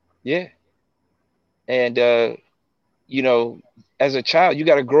 And as a child, you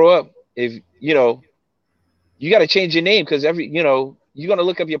got to grow up. If you got to change your name, because you're gonna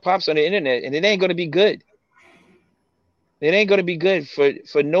look up your pops on the internet, and it ain't gonna be good. It ain't gonna be good for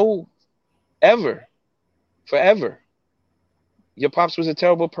forever. Your pops was a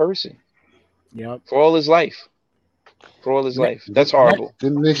terrible person. Yep. For all his life. That's horrible.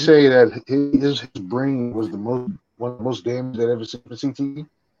 Didn't they say that his brain was one of the most damaged they'd ever seen for CTE?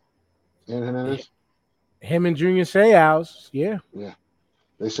 And Hernandez? Him and Junior Seau, yeah. Yeah.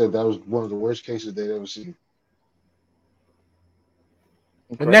 They said that was one of the worst cases they'd ever seen.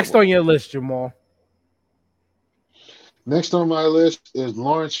 The next on your list, Jamal. Next on my list is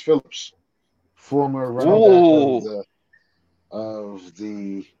Lawrence Phillips, former running back of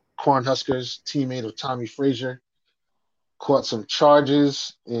the Cornhuskers, teammate of Tommy Frazier. Caught some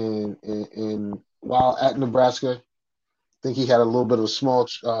charges in while at Nebraska. I think he had a little bit of a small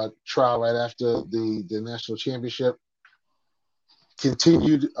trial right after the national championship.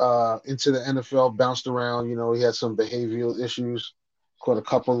 Continued into the NFL, bounced around. He had some behavioral issues. Caught a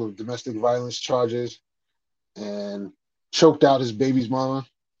couple of domestic violence charges, and choked out his baby's mama.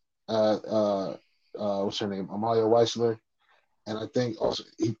 What's her name? Amalia Weissler. And I think also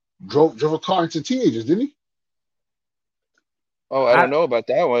he drove a car into teenagers, didn't he? Oh, I don't know about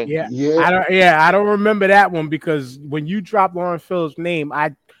that one. Yeah. I don't remember that one, because when you dropped Lawrence Phillips' name,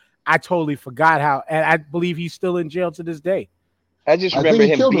 I totally forgot how, and I believe he's still in jail to this day. I just remember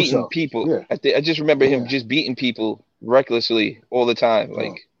him beating people. Yeah. I just remember him just beating people recklessly all the time.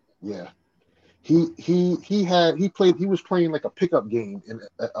 He was playing like a pickup game, and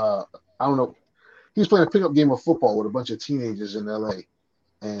I don't know. He was playing a pickup game of football with a bunch of teenagers in LA,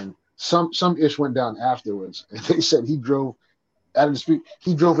 and some ish went down afterwards. And they said he drove out of the street.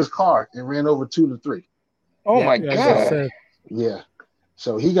 He drove his car and ran over 2 to 3. Oh my God! Yeah,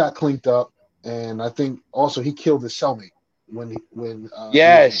 so he got cleaned up, and I think also he killed his cellmate when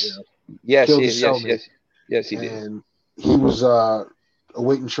yes, he did. And he was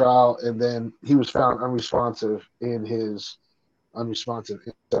awaiting trial, and then he was found unresponsive in his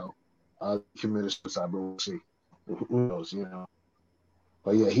cell. Committed suicide, but we'll see. Who knows,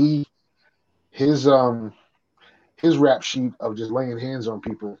 But yeah, his rap sheet of just laying hands on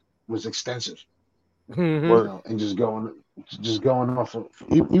people was extensive. Mm-hmm. And just going off.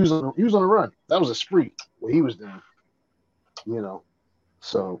 He was on a run. That was a spree what he was doing.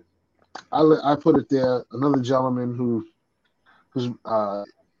 So I put it there. Another gentleman who's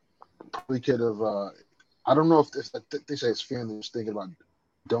probably could have. I don't know if they say his family was thinking about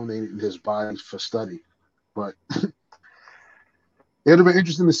donating his body for study, but it'd have been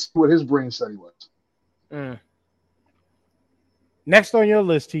interesting to see what his brain study was. Next on your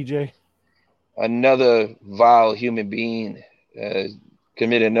list, TJ. Another vile human being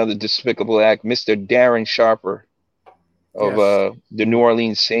committed another despicable act. Mr. Darren Sharper of the New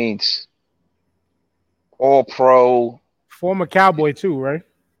Orleans Saints. All pro. Former Cowboy too, right?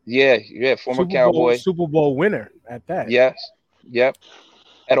 Yeah, former Cowboy. Super Bowl winner at that. Yes. Yep.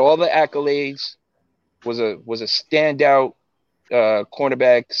 Had all the accolades. Was a standout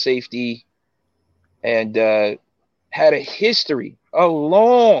cornerback, safety, and had a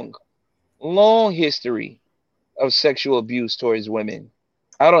long history of sexual abuse towards women.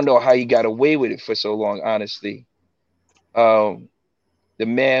 I don't know how he got away with it for so long, honestly. The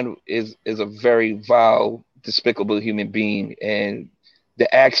man is a very vile, despicable human being, and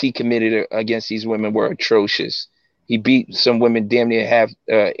the acts he committed against these women were atrocious. He beat some women damn near half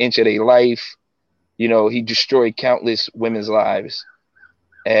inch of their life. You know, he destroyed countless women's lives,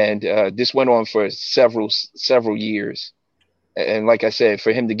 and this went on for several years. And like I said,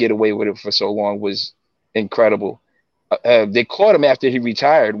 for him to get away with it for so long was incredible. They caught him after he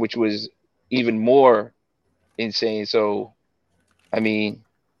retired, which was even more insane. So, I mean,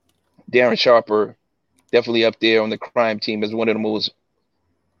 Darren Sharper definitely up there on the crime team as one of the most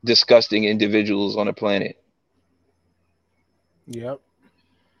disgusting individuals on the planet. Yep.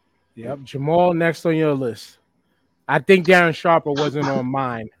 Jamal, next on your list. I think Darren Sharper wasn't on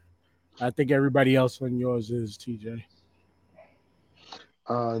mine. I think everybody else on yours is, TJ.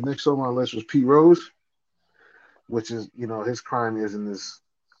 Next on my list was Pete Rose, which is, you know, his crime isn't as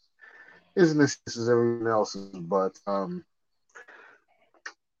as everyone else's, but not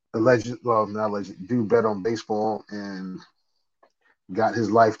alleged, dude bet on baseball and got his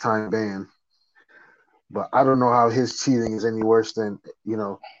lifetime ban. But I don't know how his cheating is any worse than, you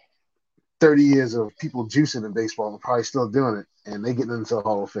know, 30 years of people juicing in baseball and probably still doing it, and they getting into the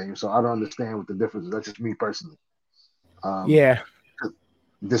Hall of Fame. So I don't understand what the difference is. That's just me personally. Yeah.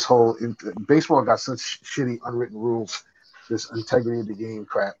 This whole baseball got such shitty unwritten rules, this integrity of the game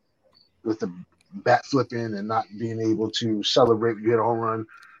crap with the bat flipping and not being able to celebrate when you hit a home run,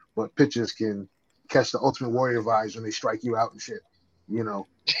 but pitchers can catch the Ultimate Warrior vibes when they strike you out and shit. You know,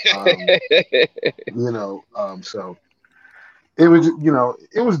 so it was, you know,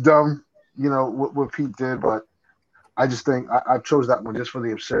 it was dumb, you know, what Pete did, but I just think I chose that one just for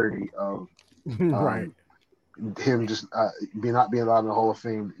the absurdity of Right. him just not being allowed in the Hall of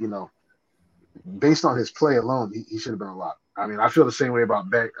Fame. You know, based on his play alone, he should have been allowed. I mean, I feel the same way about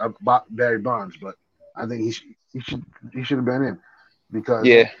Barry Bonds, but I think he should have been in, because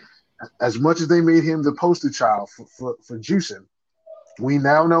as much as they made him the poster child for juicing, we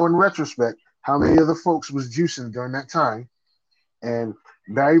now know in retrospect how many other folks was juicing during that time. And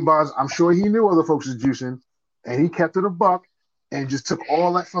Barry Bonds, I'm sure he knew other folks was juicing, and he kept it a buck and just took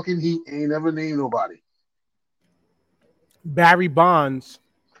all that fucking heat and he never named nobody. Barry Bonds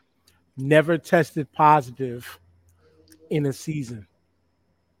never tested positive in a season.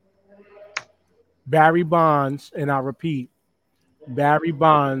 Barry Bonds, and I'll repeat, Barry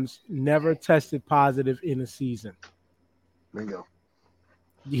Bonds never tested positive in a season. Bingo.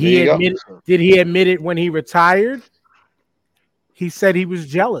 Did he admit it when he retired? He said he was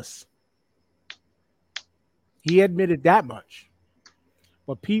jealous. He admitted that much.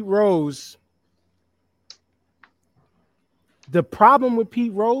 But Pete Rose, the problem with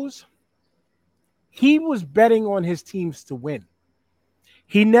Pete Rose, he was betting on his teams to win.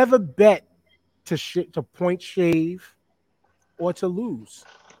 He never bet to point shave or to lose.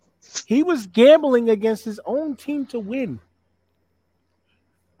 He was gambling against his own team to win.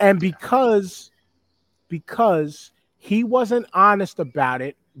 And because he wasn't honest about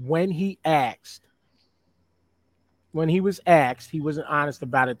it when he asked. When he was asked, he wasn't honest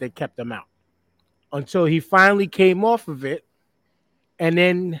about it. They kept him out until he finally came off of it. And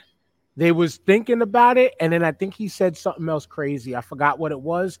then they was thinking about it. And then I think he said something else crazy. I forgot what it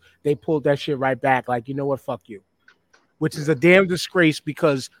was. They pulled that shit right back. Like, you know what? Fuck you. Which is a damn disgrace,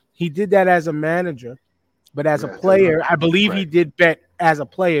 because he did that as a manager. But as a player, I believe he did bet as a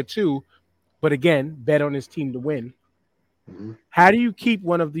player too. But again, bet on his team to win. Mm-hmm. How do you keep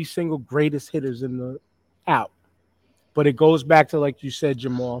one of these single greatest hitters in the out? But it goes back to, like you said,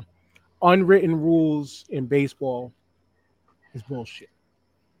 Jamal, unwritten rules in baseball is bullshit.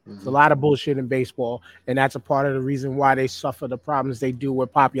 Mm-hmm. It's a lot of bullshit in baseball, and that's a part of the reason why they suffer the problems they do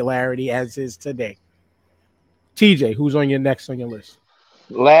with popularity as is today. TJ, who's on your next on your list?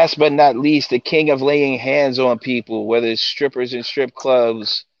 Last but not least, the king of laying hands on people, whether it's strippers in strip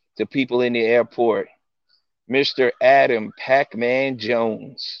clubs to people in the airport, Mr. Adam Pac-Man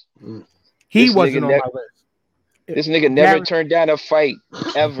Jones. He wasn't on my list. This nigga never turned down a fight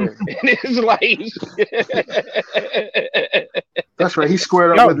ever in his life. That's right. He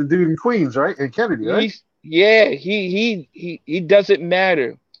squared up with the dude in Queens, right? And Kennedy, right? He doesn't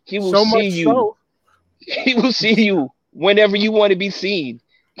matter. He will see you. He will see you whenever you want to be seen.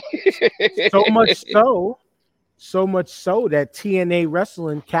 So much so that TNA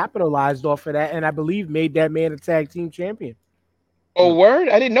Wrestling capitalized off of that, and I believe made that man a tag team champion. Oh, word!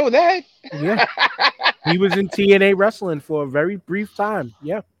 I didn't know that. Yeah, he was in TNA wrestling for a very brief time.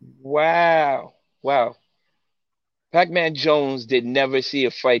 Yeah, Wow. Wow. Pac-Man Jones did never see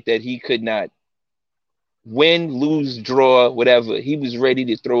a fight that he could not win, lose, draw, whatever. He was ready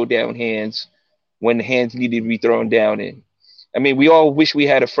to throw down hands when the hands needed to be thrown down in. I mean, we all wish we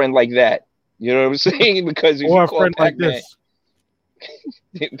had a friend like that. You know what I'm saying? Because if you or a call friend like Pac-Man,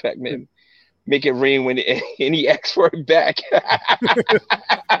 this. Pac-Man, make it rain when and he asks for it back.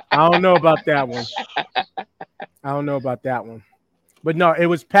 I don't know about that one. I don't know about that one. But no, it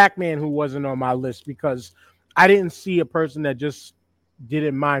was Pac-Man who wasn't on my list because I didn't see a person that just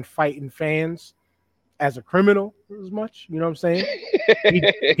didn't mind fighting fans as a criminal as much. You know what I'm saying?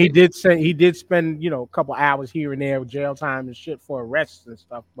 He did spend a couple hours here and there with jail time and shit for arrests and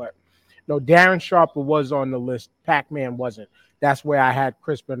stuff. But no, Darren Sharper was on the list. Pac-Man wasn't. That's where I had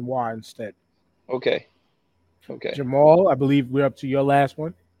Chris Benoit instead. Okay. Okay. Jamal, I believe we're up to your last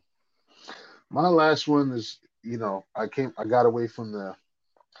one. My last one is, I got away from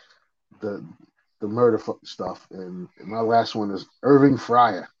the murder stuff, and my last one is Irving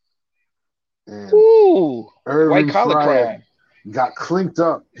Fryer. And Ooh, white Irving collar Fryer crime. got clinked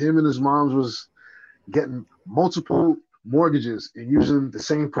up. Him and his moms was getting multiple mortgages and using the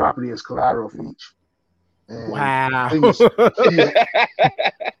same property as collateral for each. And Wow.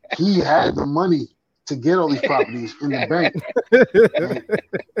 he had the money to get all these properties in the bank.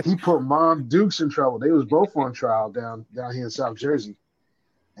 And he put Mom Dukes in trouble. They was both on trial down here in South Jersey.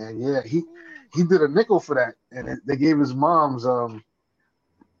 And yeah, he did a nickel for that. And they gave his mom's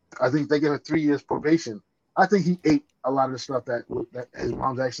I think they gave him 3 years probation. I think he ate a lot of the stuff that his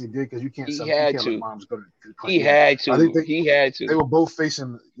mom's actually did because you can't let moms go to He had to. I think he had to. They were both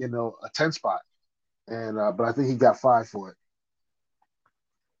facing a 10 spot, and but I think he got 5 for it.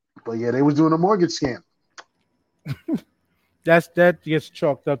 But yeah, they was doing a mortgage scam. That gets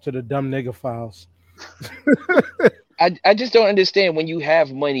chalked up to the dumb nigga files. I just don't understand when you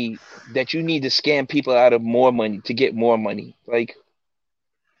have money that you need to scam people out of more money to get more money. Like,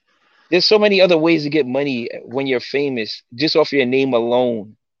 there's so many other ways to get money when you're famous, just off your name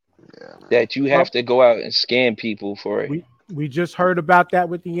alone, that you have to go out and scam people for it. We just heard about that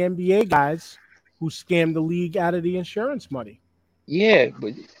with the NBA guys who scammed the league out of the insurance money. Yeah,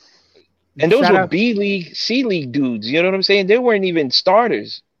 and those were B League, C League dudes. You know what I'm saying? They weren't even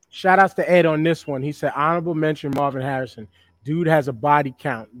starters. Shout outs to Ed on this one. He said, honorable mention Marvin Harrison. Dude has a body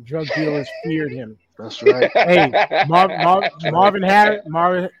count. Drug dealers feared him. That's right. Hey, Marvin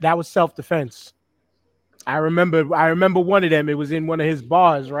Harrison, that was self-defense. I remember one of them. It was in one of his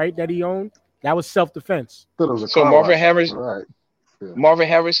bars, right, that he owned. That was self-defense. So Marvin Harrison, right. Yeah. Marvin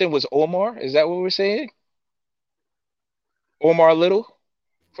Harrison was Omar? Is that what we're saying? Omar Little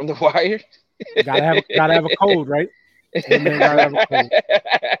from The Wire? Gotta have a code, right? Gotta have a code.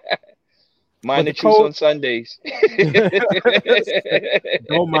 Mind the truth on Sundays.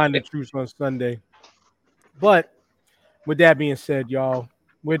 Don't mind the truth on Sunday. But with that being said, y'all,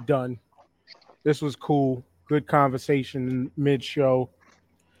 we're done. This was cool. Good conversation mid-show.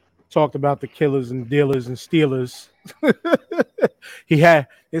 Talked about the killers and dealers and stealers. It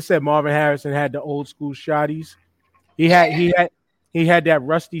said Marvin Harrison had the old school shotties. He had that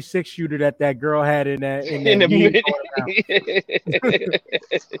rusty 6-shooter that girl had in the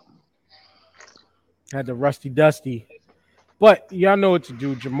had the rusty dusty. But y'all know what to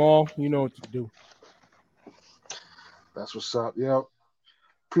do, Jamal. You know what to do. That's what's up. Yep.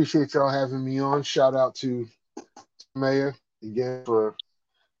 Appreciate y'all having me on. Shout out to Mayor again for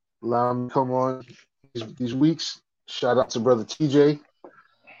allowing me to come on these weeks. Shout out to brother TJ.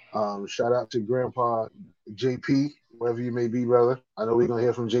 Shout out to Grandpa JP, wherever you may be, brother. I know we're gonna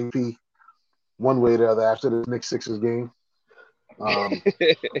hear from JP one way or the other after the Knicks Sixers game.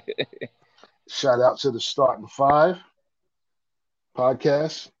 Shout out to the Starting Five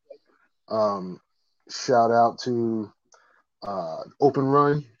podcast. Shout out to Open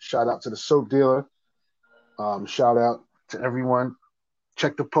Run. Shout out to the Soap Dealer. Shout out to everyone.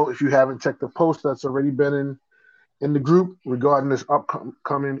 Check the post if you haven't checked the post that's already been in the group regarding this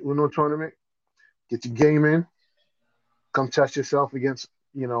upcoming Uno tournament. Get your game in. Come test yourself against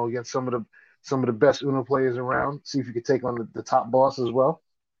some of the best Uno players around. See if you can take on the top boss as well.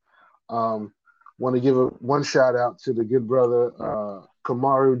 Want to give one shout out to the good brother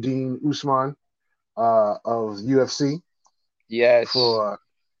Kamaru Dean Usman of UFC. Yes.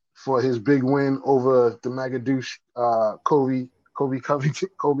 For his big win over the Magadouche Kobe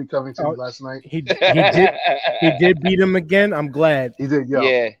Covington last night. He did beat him again. I'm glad. He did, yo.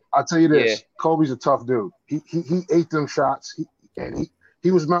 Yeah. I'll tell you this. Yeah. Kobe's a tough dude. He ate them shots. He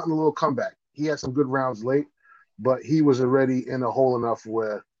was mounting a little comeback. He had some good rounds late, but he was already in a hole enough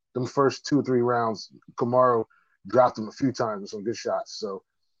where them first 2 or 3 rounds, Kamaru dropped him a few times with some good shots. So,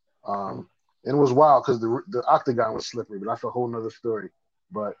 and it was wild because the octagon was slippery, but that's a whole nother story.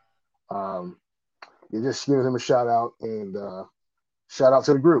 But you just giving him a shout out and shout out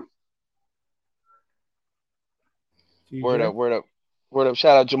to the group. Word up, word up, word up.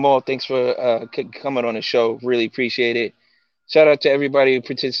 Shout out Jamal. Thanks for coming on the show. Really appreciate it. Shout out to everybody who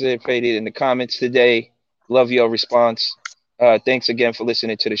participated in the comments today. Love your response. Thanks again for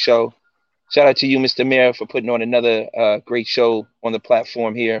listening to the show. Shout out to you, Mr. Mayor, for putting on another great show on the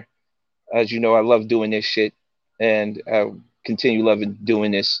platform here. As you know, I love doing this shit, and I continue loving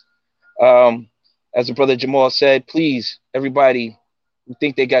doing this. As the brother Jamal said, please, everybody who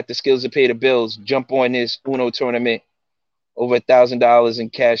think they got the skills to pay the bills, jump on this Uno tournament. Over $1,000 in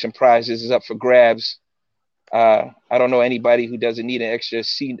cash and prizes is up for grabs. I don't know anybody who doesn't need an extra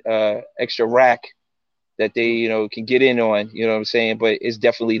seat, extra rack that they can get in on. You know what I'm saying? But it's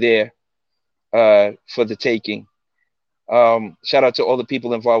definitely there for the taking. Shout out to all the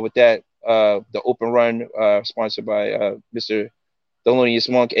people involved with that. The open run sponsored by Mr. Thelonious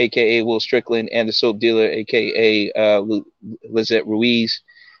Monk, aka Will Strickland, and the soap dealer, aka Lizette Ruiz,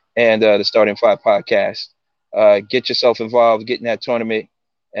 and the Starting Five podcast. Get yourself involved, get in that tournament,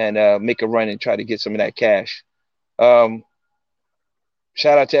 and make a run and try to get some of that cash.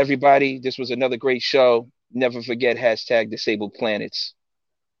 Shout out to everybody. This was another great show. Never forget #Disabled Planets.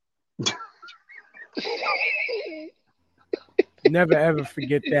 Never ever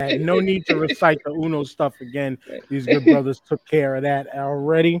forget that. No need to recite the Uno stuff again. These good brothers took care of that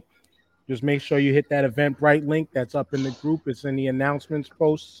already. Just make sure you hit that Eventbrite link that's up in the group. It's in the announcements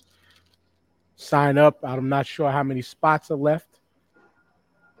posts. Sign up. I'm not sure how many spots are left.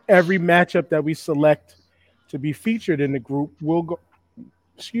 Every matchup that we select to be featured in the group will go.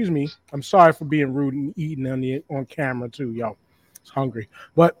 Excuse me. I'm sorry for being rude and eating on camera too, yo. It's hungry.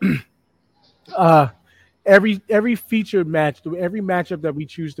 But every featured match, every matchup that we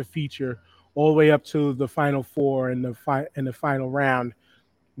choose to feature, all the way up to the final four and the final round,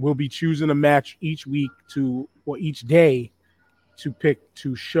 we'll be choosing a match each week or each day to pick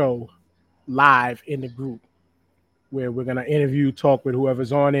to show live in the group, where we're gonna interview, talk with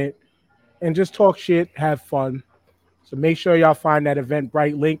whoever's on it, and just talk shit, have fun. So make sure y'all find that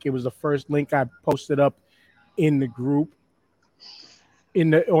Eventbrite link. It was the first link I posted up in the group.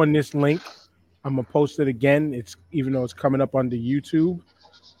 On this link, I'm gonna post it again. Even though it's coming up under YouTube,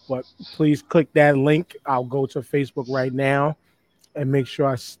 but please click that link. I'll go to Facebook right now and make sure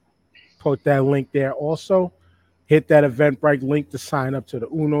I put that link there. Also, hit that Eventbrite link to sign up to the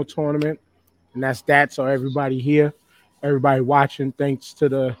Uno tournament, and that's that. So everybody here, everybody watching, thanks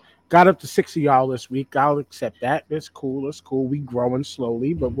to got up to 6 of y'all this week. I'll accept that. It's cool. It's cool. We growing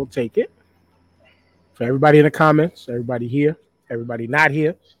slowly, but we'll take it. For everybody in the comments, everybody here, everybody not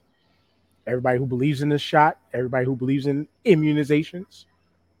here, everybody who believes in this shot, everybody who believes in immunizations.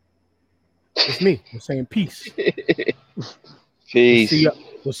 It's me. I'm saying peace. Peace.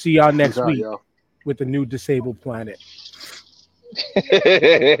 We'll see y'all next week with the new Disabled Planet.